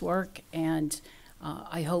appreciate this work, and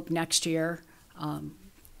I hope next year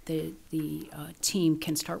the team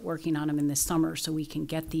can start working on them in the summer so we can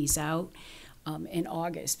get these out. in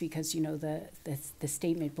August, because, you know, the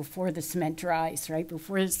statement before the cement dries, right?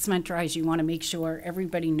 Before the cement dries, you want to make sure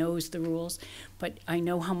everybody knows the rules. But I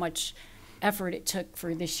know how much effort it took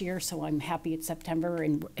for this year, so I'm happy it's September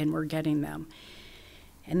and we're getting them.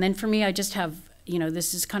 And then for me, I just have, you know,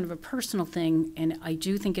 this is kind of a personal thing, and I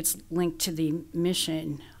do think it's linked to the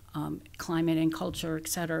mission, climate and culture, et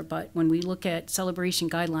cetera. But when we look at celebration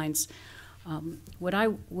guidelines, what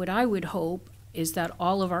I would hope is that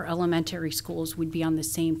all of our elementary schools would be on the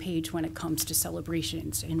same page when it comes to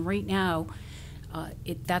celebrations. And right now,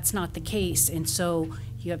 that's not the case. And so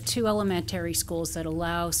you have 2 elementary schools that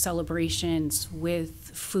allow celebrations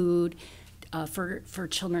with food for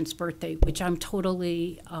children's birthday, which I'm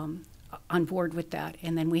totally on board with that.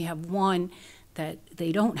 And then we have 1 that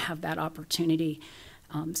they don't have that opportunity.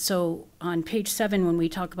 So on page 7, when we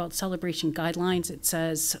talk about celebration guidelines, it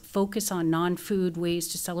says focus on non-food ways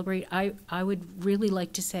to celebrate. I would really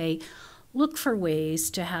like to say look for ways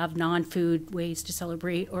to have non-food ways to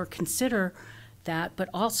celebrate, or consider that, but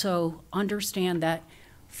also understand that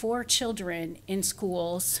for children in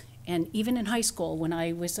schools and even in high school, when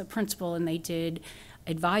I was a principal and they did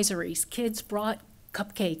advisories, kids brought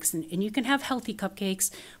cupcakes, and you can have healthy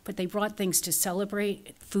cupcakes, but they brought things to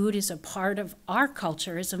celebrate. Food is a part of our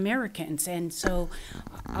culture as Americans, and so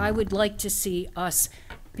I would like to see us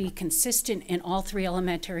be consistent in all 3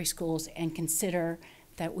 elementary schools and consider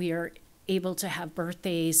that we are able to have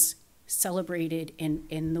birthdays celebrated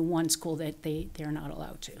in the one school that they're not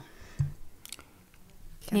allowed to.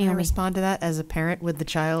 Can I respond to that as a parent with the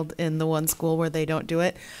child in the one school where they don't do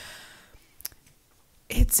it?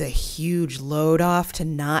 It's a huge load off to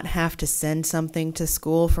not have to send something to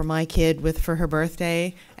school for my kid for her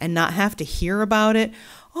birthday and not have to hear about it.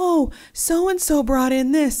 Oh, so-and-so brought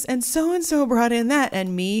in this and so-and-so brought in that,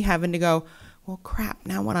 and me having to go, well, crap,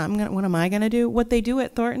 now what am I going to do? What they do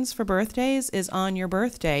at Thornton's for birthdays is on your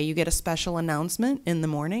birthday, you get a special announcement in the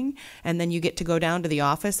morning, and then you get to go down to the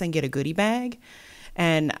office and get a goodie bag.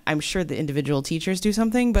 And I'm sure the individual teachers do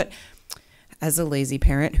something, but as a lazy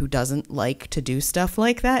parent who doesn't like to do stuff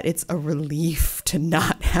like that, it's a relief to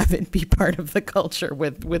not have it be part of the culture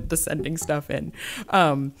with the sending stuff in.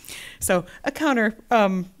 So a counter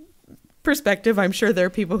perspective, I'm sure there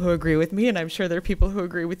are people who agree with me, and I'm sure there are people who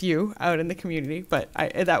agree with you out in the community, but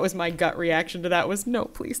that was my gut reaction to that was, no,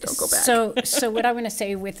 please don't go back. So what I want to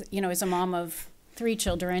say with, you know, as a mom of 3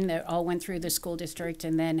 children that all went through the school district,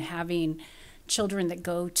 and then having children that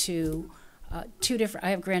go to I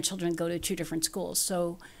have grandchildren go to 2 different schools.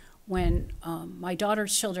 So when my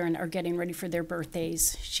daughter's children are getting ready for their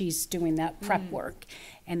birthdays, she's doing that prep work.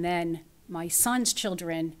 And then my son's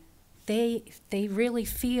children, they really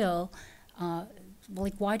feel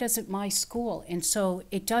like, why doesn't my school? And so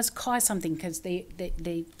it does cause something, because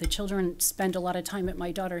the children spend a lot of time at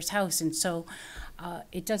my daughter's house. And so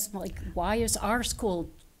it does, like, why is our school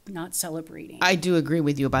not celebrating? I do agree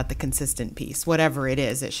with you about the consistent piece. Whatever it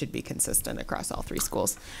is, it should be consistent across all 3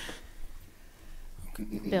 schools.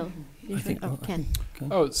 Bill, Ken.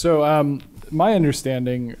 Oh, so my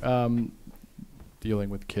understanding, dealing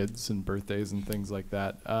with kids and birthdays and things like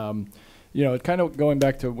that, you know, it kind of going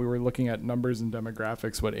back to, we were looking at numbers and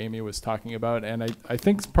demographics, what Amy was talking about, and I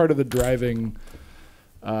think part of the driving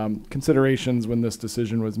considerations when this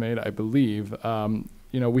decision was made, I believe,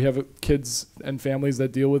 you know, we have kids and families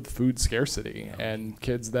that deal with food scarcity, and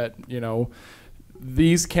kids that, you know,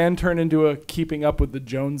 these can turn into a keeping up with the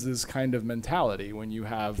Joneses kind of mentality when you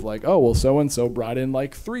have like, oh, well, so-and-so brought in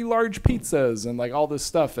like 3 large pizzas and like all this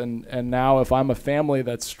stuff. And now if I'm a family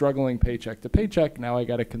that's struggling paycheck to paycheck, now I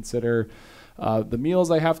got to consider the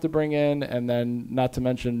meals I have to bring in, and then not to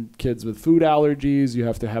mention kids with food allergies, you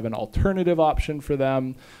have to have an alternative option for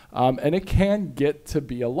them. And it can get to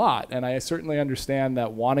be a lot. And I certainly understand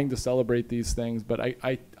that wanting to celebrate these things, but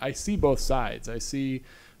I see both sides. I see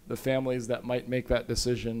the families that might make that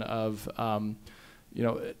decision of, you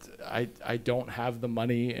know, I don't have the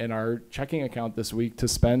money in our checking account this week to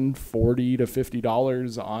spend $40 to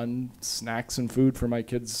 $50 on snacks and food for my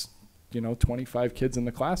kids, you know, 25 kids in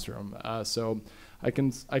the classroom. So I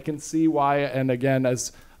can see why. And again,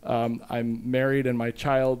 as I'm married and my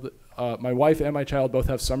wife and my child both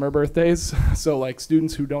have summer birthdays. So like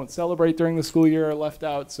students who don't celebrate during the school year are left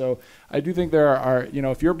out. So I do think there are, you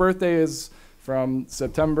know, if your birthday is from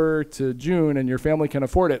September to June and your family can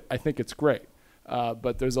afford it, I think it's great.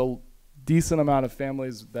 But there's a decent amount of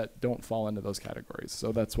families that don't fall into those categories.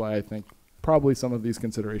 So that's why I think probably some of these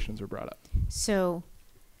considerations are brought up. So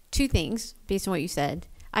 2 things based on what you said.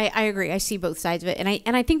 I agree. I see both sides of it.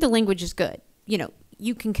 And I think the language is good. You know,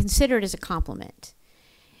 you can consider it as a compliment.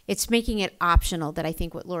 It's making it optional that I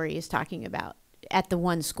think what Lori is talking about. at the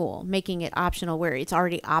one school, making it optional where it's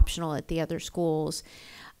already optional at the other schools.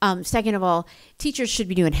 Second of all, teachers should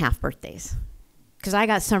be doing half birthdays, because I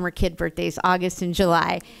got summer kid birthdays, August and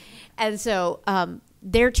July. And so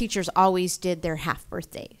their teachers always did their half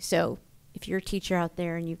birthday. So if you're a teacher out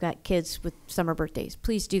there and you've got kids with summer birthdays,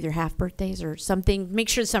 please do their half birthdays or something. Make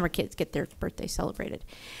sure the summer kids get their birthday celebrated.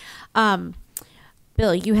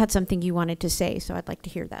 Bill, you had something you wanted to say, so I'd like to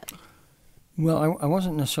hear that. Well, I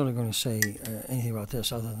wasn't necessarily going to say anything about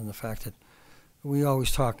this other than the fact that we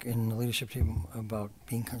always talk in the leadership team about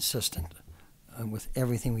being consistent with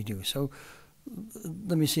everything we do. So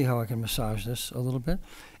let me see how I can massage this a little bit.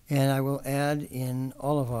 And I will add in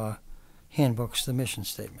all of our handbooks the mission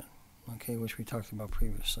statement, okay, which we talked about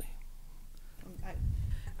previously.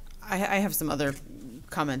 I have some other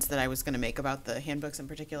comments that I was going to make about the handbooks in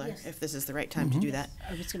particular, if this is the right time to do that.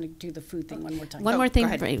 I was going to do the food thing one more time. One more go thing.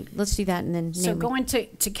 ahead. Let's do that and then So name it. going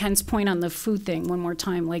to Ken's point on the food thing one more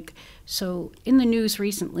time, like, so in the news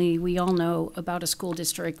recently, we all know about a school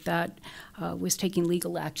district that was taking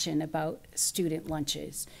legal action about student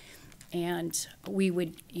lunches. And we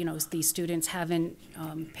would, you know, these students haven't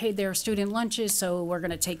paid their student lunches, so we're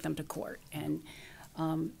going to take them to court. And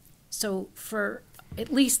so for at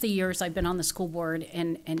least the years I've been on the school board,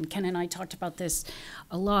 and Ken and I talked about this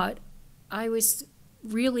a lot, I was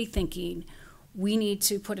really thinking we need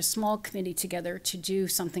to put a small committee together to do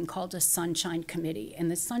something called a Sunshine Committee. And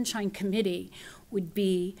the Sunshine Committee would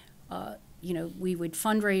be, you know, we would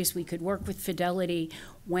fundraise, we could work with Fidelity.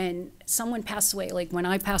 When someone passed away, like when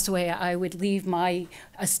I passed away, I would leave my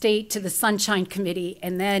estate to the Sunshine Committee.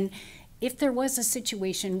 And then if there was a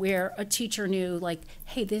situation where a teacher knew, like,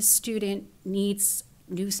 hey, this student needs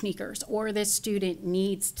new sneakers, or this student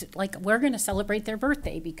needs to, like, we're going to celebrate their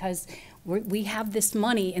birthday because we have this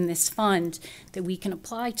money in this fund that we can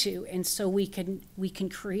apply to, and so we can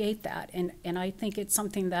create that. And I think it's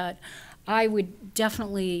something that I would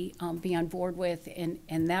definitely be on board with,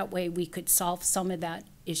 and that way we could solve some of that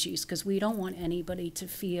issues, because we don't want anybody to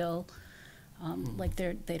feel like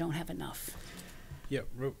they don't have enough. Yeah,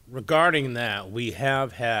 regarding that, we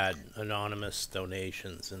have had anonymous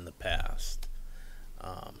donations in the past.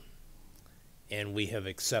 And we have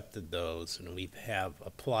accepted those, and we have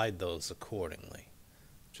applied those accordingly.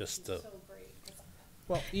 Just to,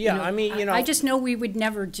 well, yeah, You know, I mean, you know, I just know we would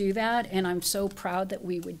never do that, and I'm so proud that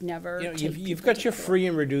we would never. you know, take you've people got to your court. free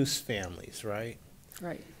and reduced families, right?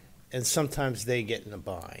 Right. And sometimes they get in a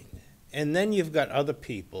bind. And then you've got other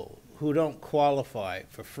people who don't qualify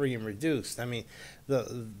for free and reduced. I mean,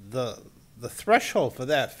 the threshold for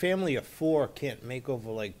that, family of four can't make over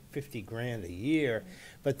like 50 grand a year.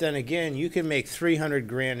 But then again, you can make 300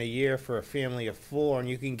 grand a year for a family of four, and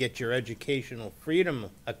you can get your educational freedom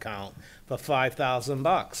account for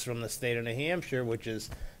 $5,000 from the state of New Hampshire, which is,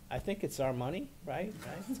 I think it's our money, right?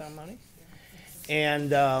 It's our money.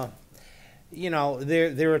 And, you know,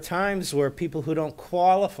 there are times where people who don't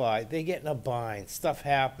qualify, they get in a bind. Stuff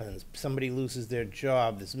happens. Somebody loses their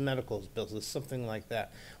job. There's medical bills. There's something like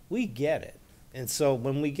that. We get it. And so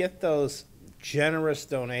when we get those generous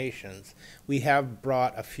donations, we have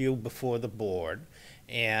brought a few before the board,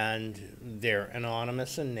 and they're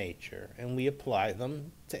anonymous in nature, and we apply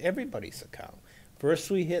them to everybody's account.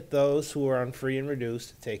 First, we hit those who are on free and reduced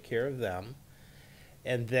to take care of them,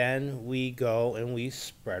 and then we go and we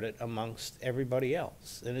spread it amongst everybody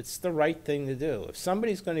else. And it's the right thing to do. If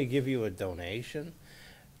somebody's going to give you a donation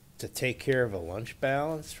to take care of a lunch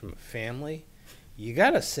balance from a family, you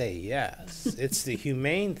got to say yes. It's the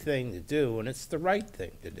humane thing to do, and it's the right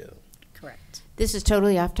thing to do. Correct. This is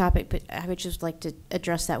totally off topic, but I would just like to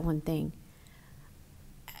address that one thing.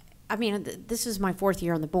 I mean, this is my 4th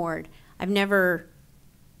year on the board. I've never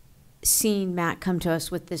seen Matt come to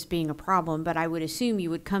us with this being a problem, but I would assume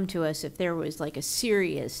you would come to us if there was like a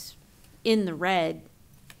serious in the red,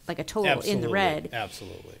 like a total in the red.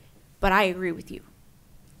 Absolutely. But I agree with you.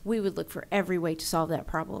 We would look for every way to solve that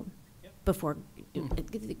problem before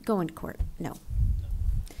going to court. No.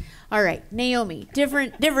 All right, Naomi,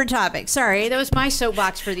 different topic. Sorry, that was my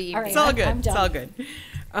soapbox for the evening. All right. It's all good. I'm It's done. all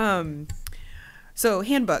good. So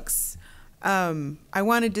handbooks. I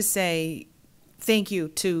wanted to say thank you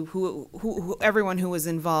to who everyone who was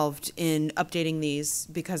involved in updating these,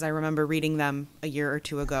 because I remember reading them a year or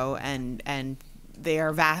two ago, and they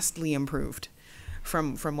are vastly improved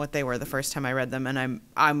from what they were the first time I read them, and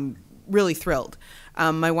I'm really thrilled.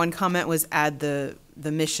 My one comment was add the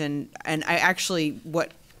mission, and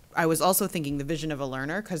what I was also thinking, the vision of a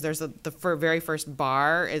learner, because there's the very first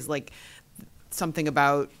bar is like something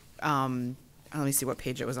about let me see what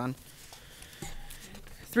page it was on.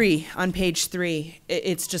 On page 3,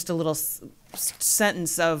 it's just a little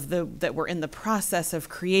sentence of that we're in the process of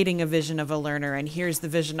creating a vision of a learner, and here's the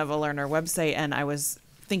vision of a learner website. And I was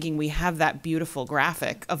thinking, we have that beautiful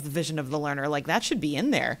graphic of the vision of the learner, like that should be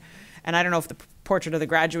in there. And I don't know if the portrait of the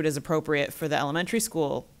graduate is appropriate for the elementary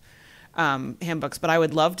school handbooks, but I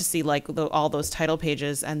would love to see like all those title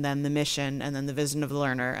pages, and then the mission, and then the vision of the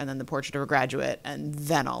learner, and then the portrait of a graduate, and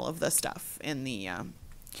then all of the stuff in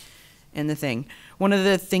the thing. One of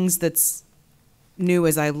the things that's new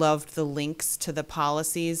is I loved the links to the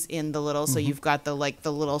policies in the little, so you've got the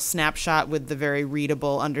little snapshot with the very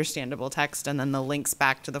readable, understandable text, and then the links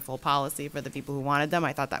back to the full policy for the people who wanted them.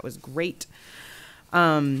 I thought that was great.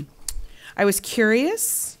 I was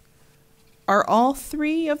curious, are all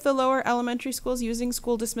 3 of the lower elementary schools using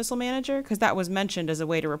school dismissal manager? Because that was mentioned as a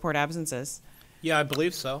way to report absences. Yeah, I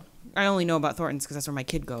believe so. I only know about Thornton's because that's where my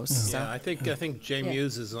kid goes. So. Yeah, I think Jay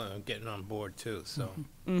Muse is getting on board too. So,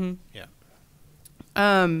 yeah.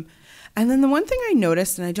 And then the one thing I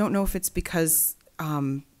noticed, and I don't know if it's because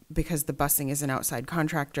the busing is an outside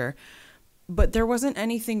contractor, but there wasn't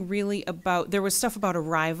anything really about, there was stuff about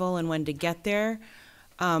arrival and when to get there,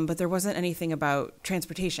 but there wasn't anything about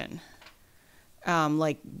transportation.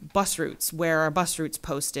 Like bus routes, where are bus routes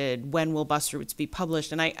posted, when will bus routes be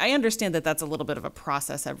published? And I understand that that's a little bit of a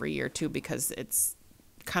process every year too, because it's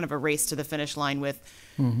kind of a race to the finish line with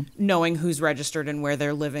knowing who's registered and where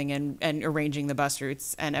they're living, and arranging the bus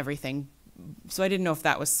routes and everything. So I didn't know if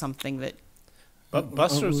that was something that... But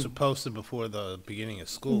bus routes are posted before the beginning of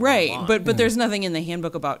school. Right, but there's nothing in the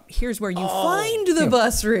handbook about here's where you find the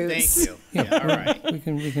bus routes. Thank you. Yeah, all right. We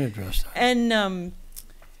can address that. And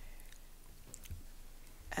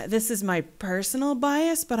this is my personal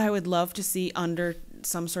bias, but I would love to see under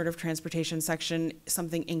some sort of transportation section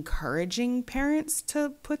something encouraging parents to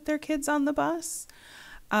put their kids on the bus,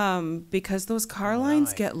 because those car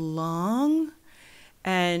lines get long,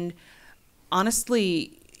 and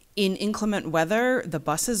honestly, in inclement weather, the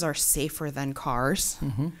buses are safer than cars.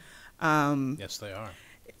 Yes, they are.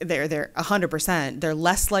 They're 100%. They're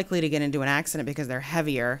less likely to get into an accident because they're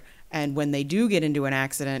heavier. And when they do get into an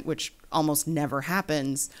accident, which almost never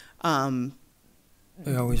happens,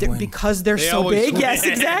 they always win. Because they're so always big. win. Yes,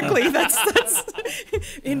 exactly. That's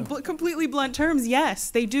in completely blunt terms. Yes,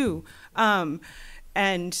 they do.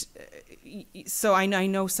 And so I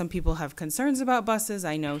know some people have concerns about buses.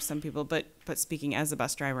 I know some people, but speaking as a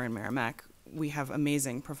bus driver in Merrimack, we have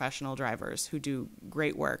amazing professional drivers who do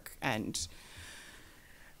great work, and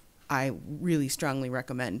I really strongly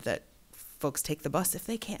recommend that folks take the bus if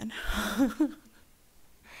they can.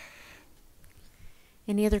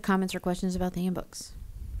 Any other comments or questions about the handbooks?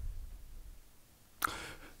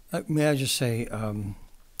 May I just say, I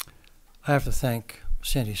have to thank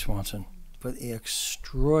Sandy Swanson for the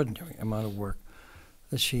extraordinary amount of work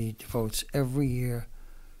that she devotes every year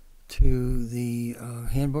to the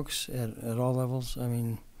handbooks at all levels. I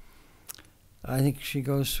mean, I think she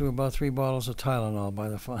goes through about 3 bottles of Tylenol by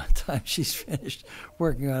the time she's finished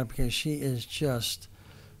working on it, because she is just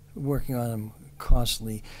working on them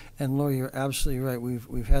constantly. And Laura, you're absolutely right.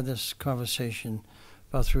 We've had this conversation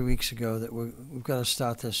about 3 weeks ago that we've got to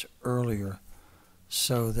start this earlier,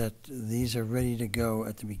 so that these are ready to go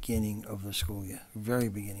at the beginning of the school year, very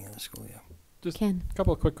beginning of the school year. Just Ken. a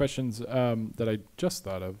couple of quick questions that I just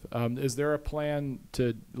thought of. Is there a plan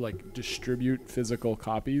to distribute physical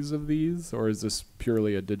copies of these, or is this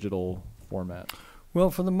purely a digital format?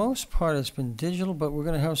 Well, for the most part, it's been digital, but we're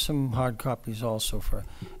going to have some hard copies also for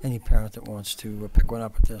any parent that wants to pick one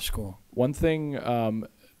up at their school. One thing,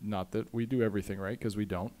 not that we do everything right, because we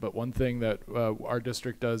don't, but one thing that our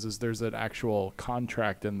district does is there's an actual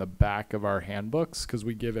contract in the back of our handbooks, because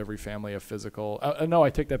we give every family a physical, no, I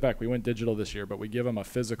take that back. We went digital this year, but we give them a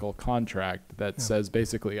physical contract that says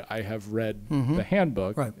basically, I have read the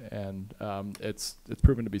handbook, Right. and it's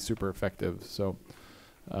proven to be super effective. So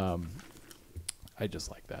I just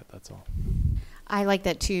like that, that's all. I like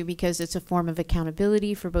that too, because it's a form of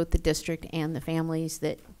accountability for both the district and the families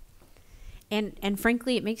that, and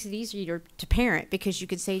frankly, it makes it easier to parent, because you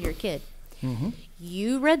could say to your kid,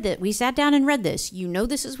 you read that, we sat down and read this, you know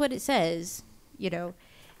this is what it says,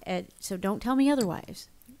 so don't tell me otherwise.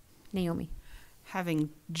 Naomi. Having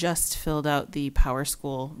just filled out the Power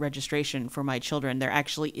School registration for my children, there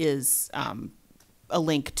actually is a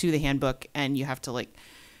link to the handbook, and you have to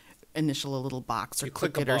initial a little box or You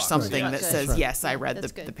click click it a or box. something Yeah. that That's says, right. yes, I Yeah, read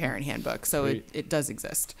that's the good. parent handbook. So it does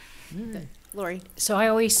exist. Lori. So I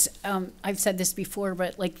always, I've said this before,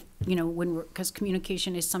 but because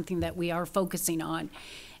communication is something that we are focusing on,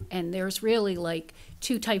 and there's really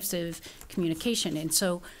 2 types of communication. And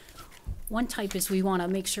so One type is we want to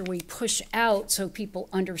make sure we push out so people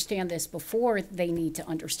understand this before they need to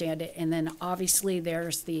understand it. And then obviously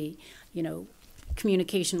there's the,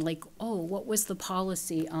 communication like, oh, what was the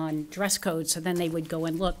policy on dress code? So then they would go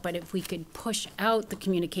and look. But if we could push out the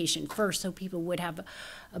communication first so people would have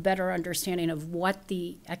a better understanding of what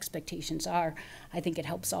the expectations are, I think it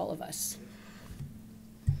helps all of us.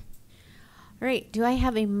 All right, do I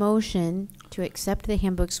have a motion to accept the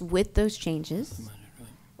handbooks with those changes?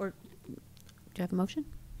 Or do I have a motion?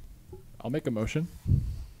 I'll make a motion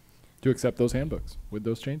to accept those handbooks with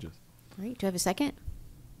those changes. All right, do I have a second?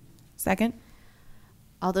 Second?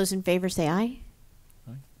 All those in favor say aye.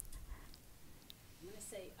 I'm going to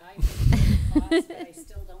say I, but I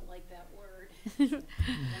still don't like that word.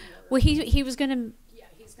 Well, he was going to Yeah,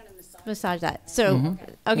 he's going to massage that. So,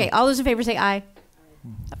 okay, all those in favor say aye.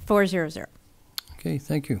 400. Okay,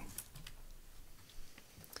 thank you.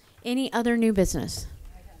 Any other new business?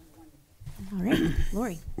 All right,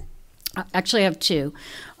 Lori. Actually, I have two.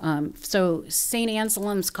 So St.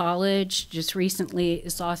 Anselm's College just recently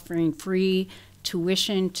is offering free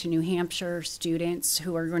tuition to New Hampshire students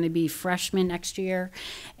who are going to be freshmen next year.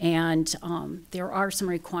 And there are some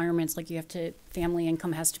requirements, like family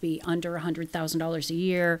income has to be under $100,000 a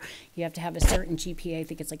year. You have to have a certain GPA, I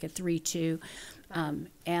think it's like a 3.2.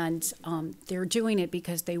 They're doing it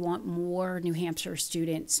because they want more New Hampshire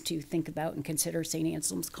students to think about and consider St.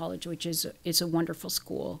 Anselm's College, which is a wonderful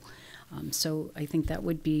school. So I think that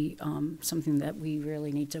would be something that we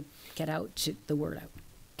really need to get the word out.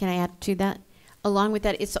 Can I add to that? Along with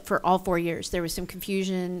that, it's for all 4 years. There was some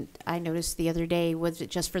confusion I noticed the other day. Was it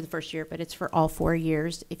just for the first year? But it's for all 4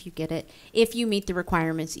 years if you get it. If you meet the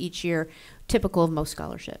requirements each year, typical of most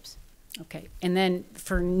scholarships. Okay, and then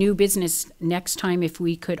for new business next time, if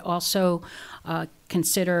we could also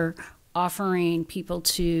consider offering people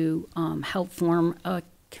to help form a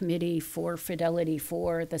committee for Fidelity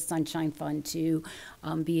for the Sunshine Fund to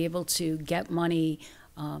be able to get money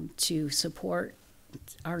to support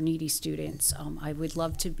our needy students. I would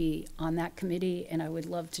love to be on that committee, and I would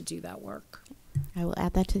love to do that work. I will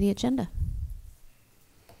add that to the agenda.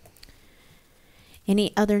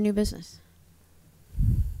 Any other new business?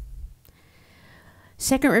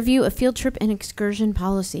 Second review of field trip and excursion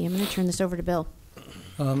policy. I'm going to turn this over to Bill.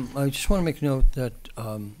 I just want to make note that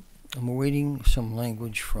I'm awaiting some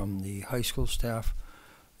language from the high school staff,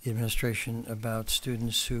 the administration, about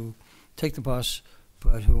students who take the bus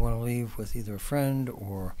but who want to leave with either a friend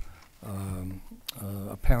or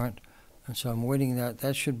a parent. And so I'm waiting that.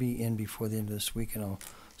 That should be in before the end of this week, and I'll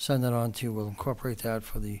send that on to you. We'll incorporate that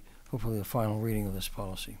for hopefully the final reading of this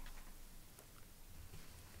policy.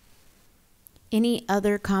 Any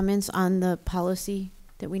other comments on the policy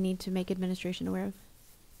that we need to make administration aware of?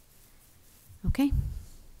 Okay.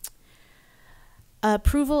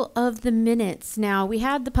 Approval of the minutes. Now, we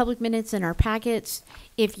had the public minutes in our packets.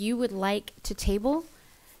 If you would like to table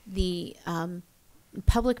the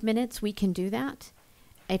public minutes, we can do that.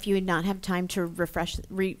 If you would not have time to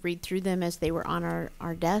read through them as they were on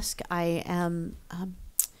our desk, I am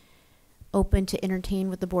open to entertain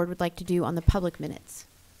what the board would like to do on the public minutes.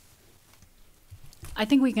 I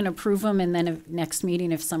think we can approve them, and then next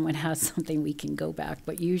meeting, if someone has something, we can go back.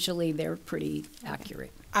 But usually they're pretty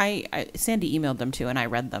accurate. Sandy emailed them too, and I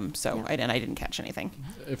read them, so Yeah. I didn't catch anything.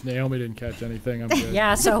 If Naomi didn't catch anything, I'm good.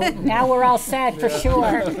 Yeah, so now we're all set for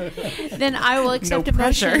sure. Then I will accept a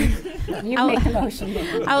pressure. motion. You make the motion.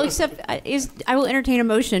 I will accept. I will entertain a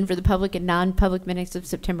motion for the public and non-public minutes of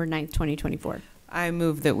September 9th, 2024. I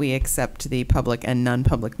move that we accept the public and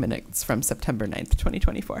non-public minutes from September 9th,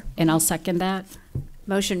 2024. And I'll second that.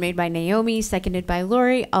 Motion made by Naomi, seconded by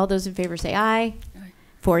Lori. All those in favor say aye. Aye.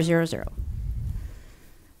 400.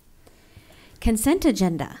 Consent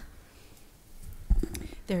agenda.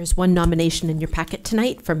 There is one nomination in your packet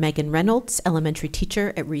tonight for Megan Reynolds, elementary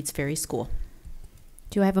teacher at Reeds Ferry School.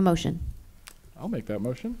 Do I have a motion? I'll make that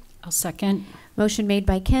motion. I'll second. Motion made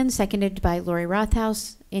by Ken, seconded by Lori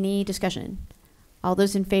Rothaus. Any discussion? All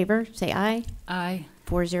those in favor say aye. Aye.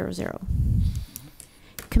 400.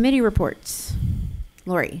 Committee reports.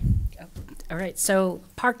 Lori. All right, so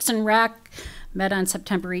Parks and Rec met on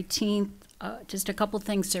September 18th. Just a couple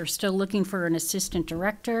things. They're still looking for an assistant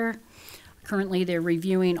director. Currently, they're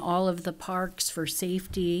reviewing all of the parks for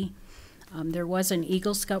safety. There was an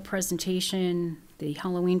Eagle Scout presentation. The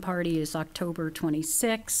Halloween party is October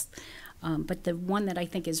 26th. But the one that I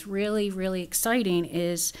think is really, really exciting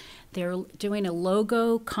is they're doing a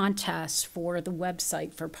logo contest for the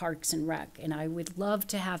website for Parks and Rec. And I would love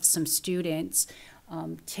to have some students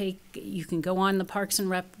you can go on the Parks and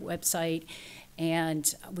Rec website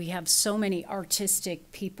And we have so many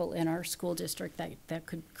artistic people in our school district that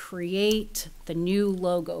could create the new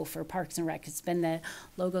logo for Parks and Rec. It's been the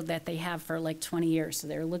logo that they have for like 20 years. So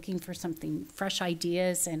they're looking for something, fresh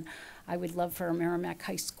ideas, and I would love for a Merrimack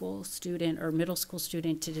High School student or middle school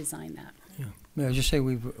student to design that. Yeah. May I just say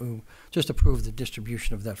we've just approved the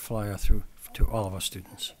distribution of that flyer through to all of our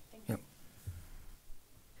students. Yep.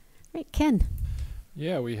 Right, Ken.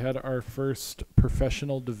 Yeah, we had our first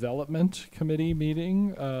professional development committee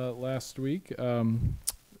meeting last week. A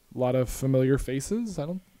lot of familiar faces. I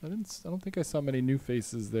don't think I saw many new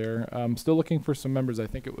faces there. Still looking for some members. I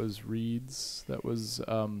think it was Reed's that was.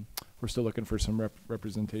 We're still looking for some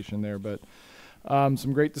representation there, but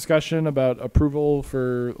some great discussion about approval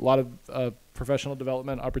for a lot of professional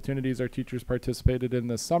development opportunities our teachers participated in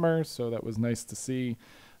this summer. So that was nice to see.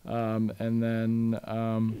 And then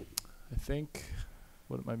I think.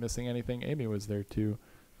 What am I missing? Anything? Amy was there too.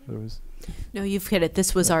 No, you've hit it.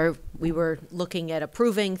 This was we were looking at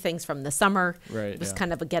approving things from the summer. Right. It was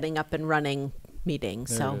kind of a getting up and running meeting.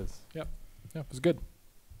 There so it is. Yep. Yeah, it was good.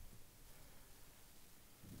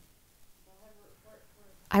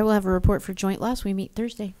 I will have a report for joint loss. We meet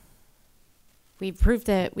Thursday. We approved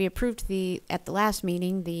at the last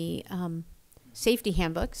meeting the safety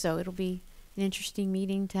handbook, so it'll be an interesting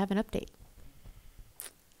meeting to have an update.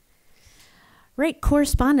 Right,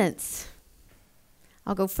 correspondence.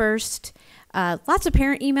 I'll go first. Lots of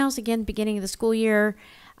parent emails, again, beginning of the school year.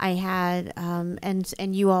 I had,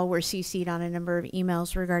 and you all were CC'd on a number of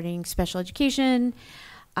emails regarding special education.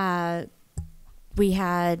 We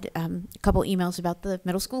had a couple emails about the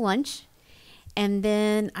middle school lunch. And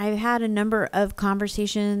then I've had a number of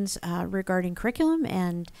conversations regarding curriculum,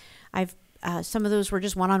 and some of those were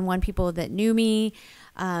just one-on-one people that knew me,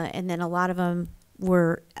 and then a lot of them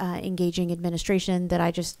were engaging administration that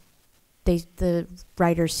the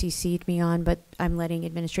writers CC'd me on, but I'm letting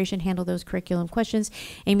administration handle those curriculum questions.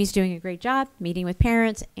 Amy's doing a great job meeting with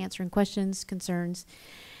parents, answering questions, concerns.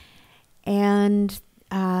 And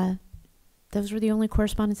those were the only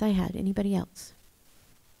correspondence I had. Anybody else?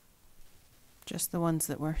 Just the ones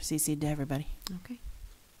that were CC'd to everybody. Okay.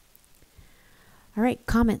 All right,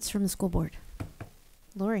 comments from the school board.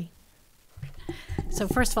 Lori. So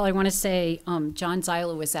first of all, I want to say John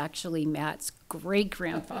Zyla was actually Matt's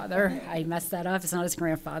great-grandfather. I messed that up. It's not his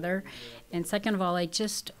grandfather. And second of all, I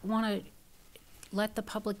just want to let the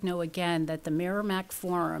public know again that the Merrimack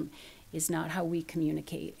Forum is not how we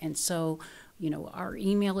communicate. And so, our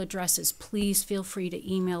email addresses, please feel free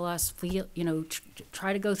to email us.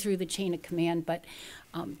 Try to go through the chain of command, but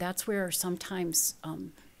that's where sometimes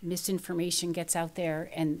misinformation gets out there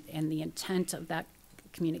and the intent of that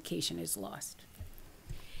communication is lost.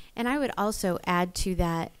 And I would also add to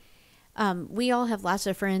that, we all have lots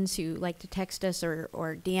of friends who like to text us or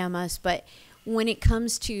DM us, but when it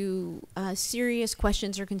comes to serious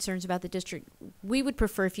questions or concerns about the district, we would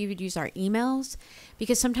prefer if you would use our emails,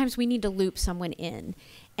 because sometimes we need to loop someone in.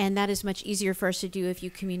 And that is much easier for us to do if you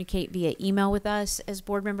communicate via email with us as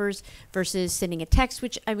board members versus sending a text,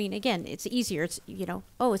 which, again, it's easier. It's,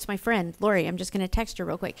 oh, it's my friend, Lori, I'm just going to text her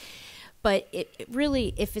real quick. But it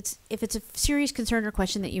really, if it's a serious concern or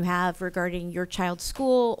question that you have regarding your child's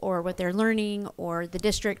school or what they're learning or the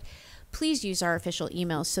district, please use our official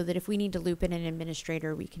emails so that if we need to loop in an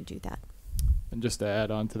administrator, we can do that. And just to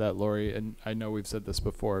add on to that, Lori, and I know we've said this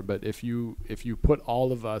before, but if you put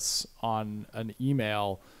all of us on an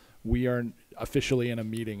email, we are officially in a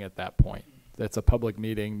meeting at that point. That's a public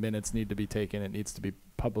meeting. Minutes need to be taken. It needs to be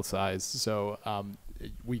publicized. So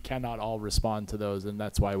we cannot all respond to those, and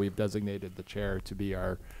that's why we've designated the chair to be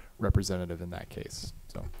our representative in that case.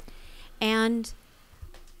 So, and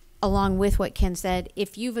along with what Ken said,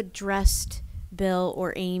 if you've addressed Bill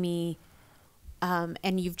or Amy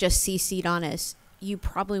and you've just CC'd on us, you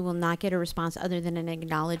probably will not get a response other than an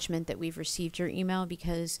acknowledgement that we've received your email,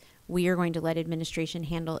 because we are going to let administration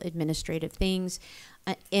handle administrative things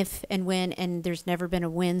if and when, and there's never been a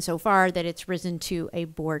win so far that it's risen to a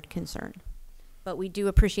board concern. But we do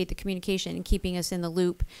appreciate the communication and keeping us in the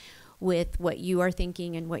loop with what you are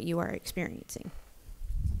thinking and what you are experiencing.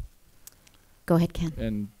 Go ahead, Ken.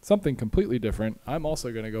 And something completely different, I'm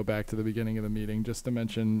also going to go back to the beginning of the meeting just to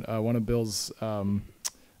mention one of Bill's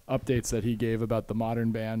updates that he gave about the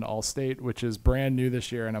Modern Band All-State, which is brand new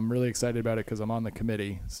this year, and I'm really excited about it because I'm on the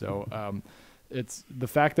committee. So it's the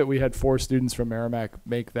fact that we had 4 students from Merrimack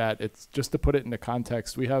make that. It's just to put it into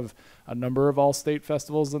context. We have a number of all-state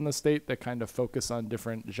festivals in the state that kind of focus on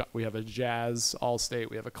different. We have a jazz all-state,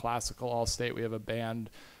 we have a classical all-state, we have a band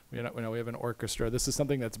We have an orchestra. This is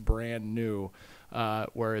something that's brand new,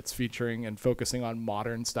 where it's featuring and focusing on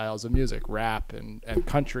modern styles of music, rap and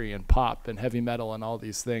country and pop and heavy metal and all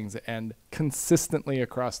these things. And consistently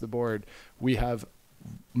across the board, we have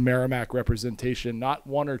Merrimack representation, not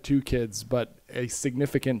one or two kids, but a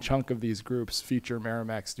significant chunk of these groups feature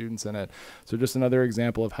Merrimack students in it. So just another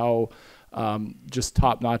example of how just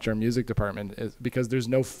top-notch our music department is, because there's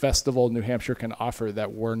no festival New Hampshire can offer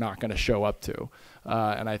that we're not going to show up to.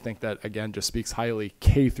 And I think that, again, just speaks highly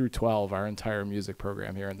K through 12, our entire music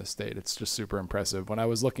program here in the state. It's just super impressive. When I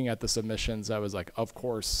was looking at the submissions, I was like, of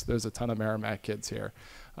course, there's a ton of Merrimack kids here.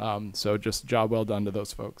 So just job well done to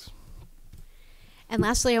those folks. And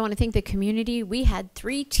lastly, I want to thank the community. We had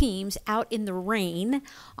 3 teams out in the rain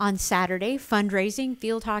on Saturday, fundraising,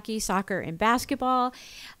 field hockey, soccer, and basketball.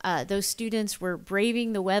 Those students were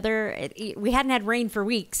braving the weather. We hadn't had rain for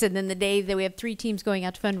weeks, and then the day that we have 3 teams going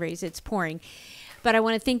out to fundraise, it's pouring. But I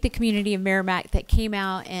want to thank the community of Merrimack that came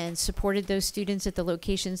out and supported those students at the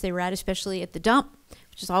locations they were at, especially at the dump,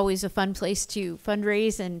 which is always a fun place to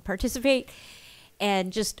fundraise and participate.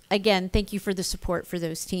 And just, again, thank you for the support for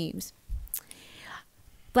those teams.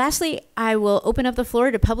 Lastly, I will open up the floor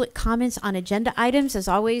to public comments on agenda items. As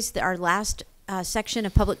always, our last section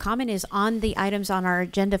of public comment is on the items on our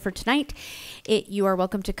agenda for tonight. You are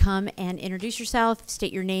welcome to come and introduce yourself,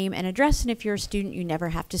 state your name and address, and if you're a student, you never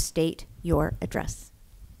have to state your address.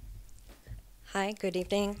 Hi, good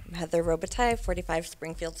evening. I'm Heather Robitaille, 45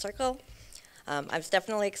 Springfield Circle. I was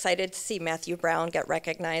definitely excited to see Matthew Brown get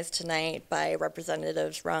recognized tonight by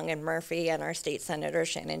Representatives Rung and Murphy and our state senator,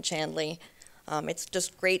 Shannon Chandley. It's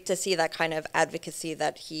just great to see that kind of advocacy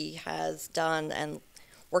that he has done and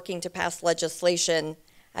working to pass legislation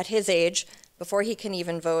at his age before he can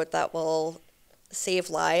even vote that will save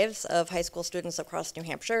lives of high school students across New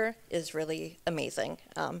Hampshire is really amazing.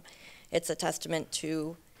 It's a testament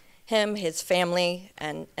to him, his family,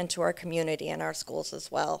 and to our community and our schools as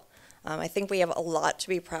well. I think we have a lot to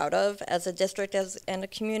be proud of as a district and a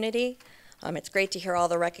community. It's great to hear all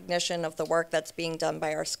the recognition of the work that's being done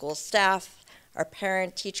by our school staff, our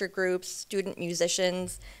parent teacher groups, student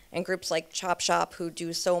musicians, and groups like Chop Shop who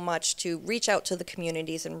do so much to reach out to the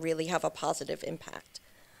communities and really have a positive impact.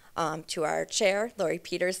 To our chair, Lori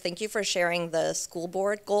Peters, thank you for sharing the school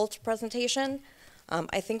board goals presentation.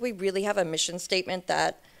 I think we really have a mission statement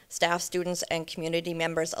that staff, students, and community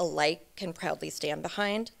members alike can proudly stand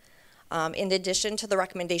behind. In addition to the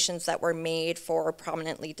recommendations that were made for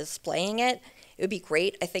prominently displaying it, it would be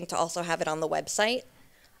great, I think, to also have it on the website.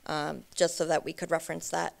 Just so that we could reference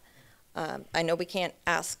that. I know we can't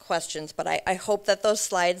ask questions, but I hope that those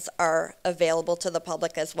slides are available to the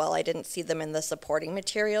public as well. I didn't see them in the supporting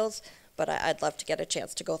materials, but I'd love to get a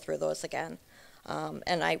chance to go through those again.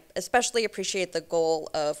 And I especially appreciate the goal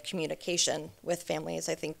of communication with families.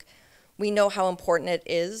 I think we know how important it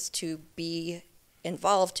is to be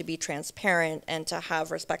involved, to be transparent, and to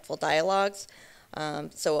have respectful dialogues.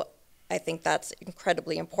 So I think that's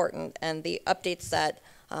incredibly important. And the updates that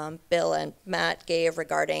Bill and Matt gave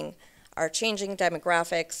regarding our changing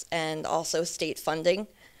demographics and also state funding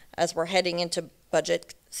as we're heading into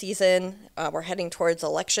budget season, we're heading towards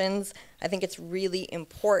elections. I think it's really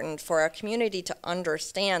important for our community to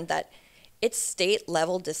understand that it's state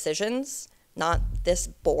level decisions, not this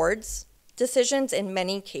board's decisions in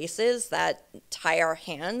many cases that tie our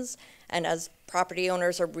hands. And as property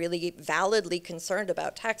owners are really validly concerned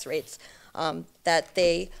about tax rates, that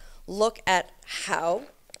they look at how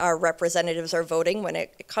our representatives are voting when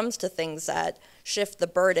it comes to things that shift the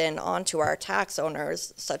burden onto our tax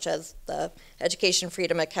owners, such as the education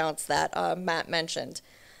freedom accounts that Matt mentioned.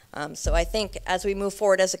 So I think as we move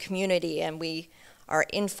forward as a community and we are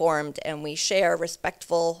informed and we share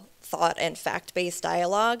respectful thought and fact-based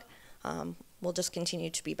dialogue, we'll just continue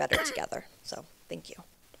to be better together. So thank you.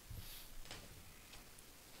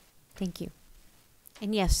 Thank you.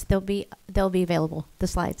 And yes, they'll be available, the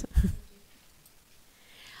slides.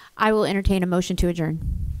 I will entertain a motion to adjourn.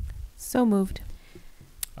 So moved.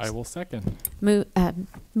 I will second.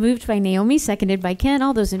 Moved by Naomi, seconded by Ken.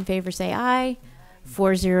 All those in favor say aye.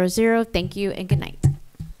 400. Thank you and good night.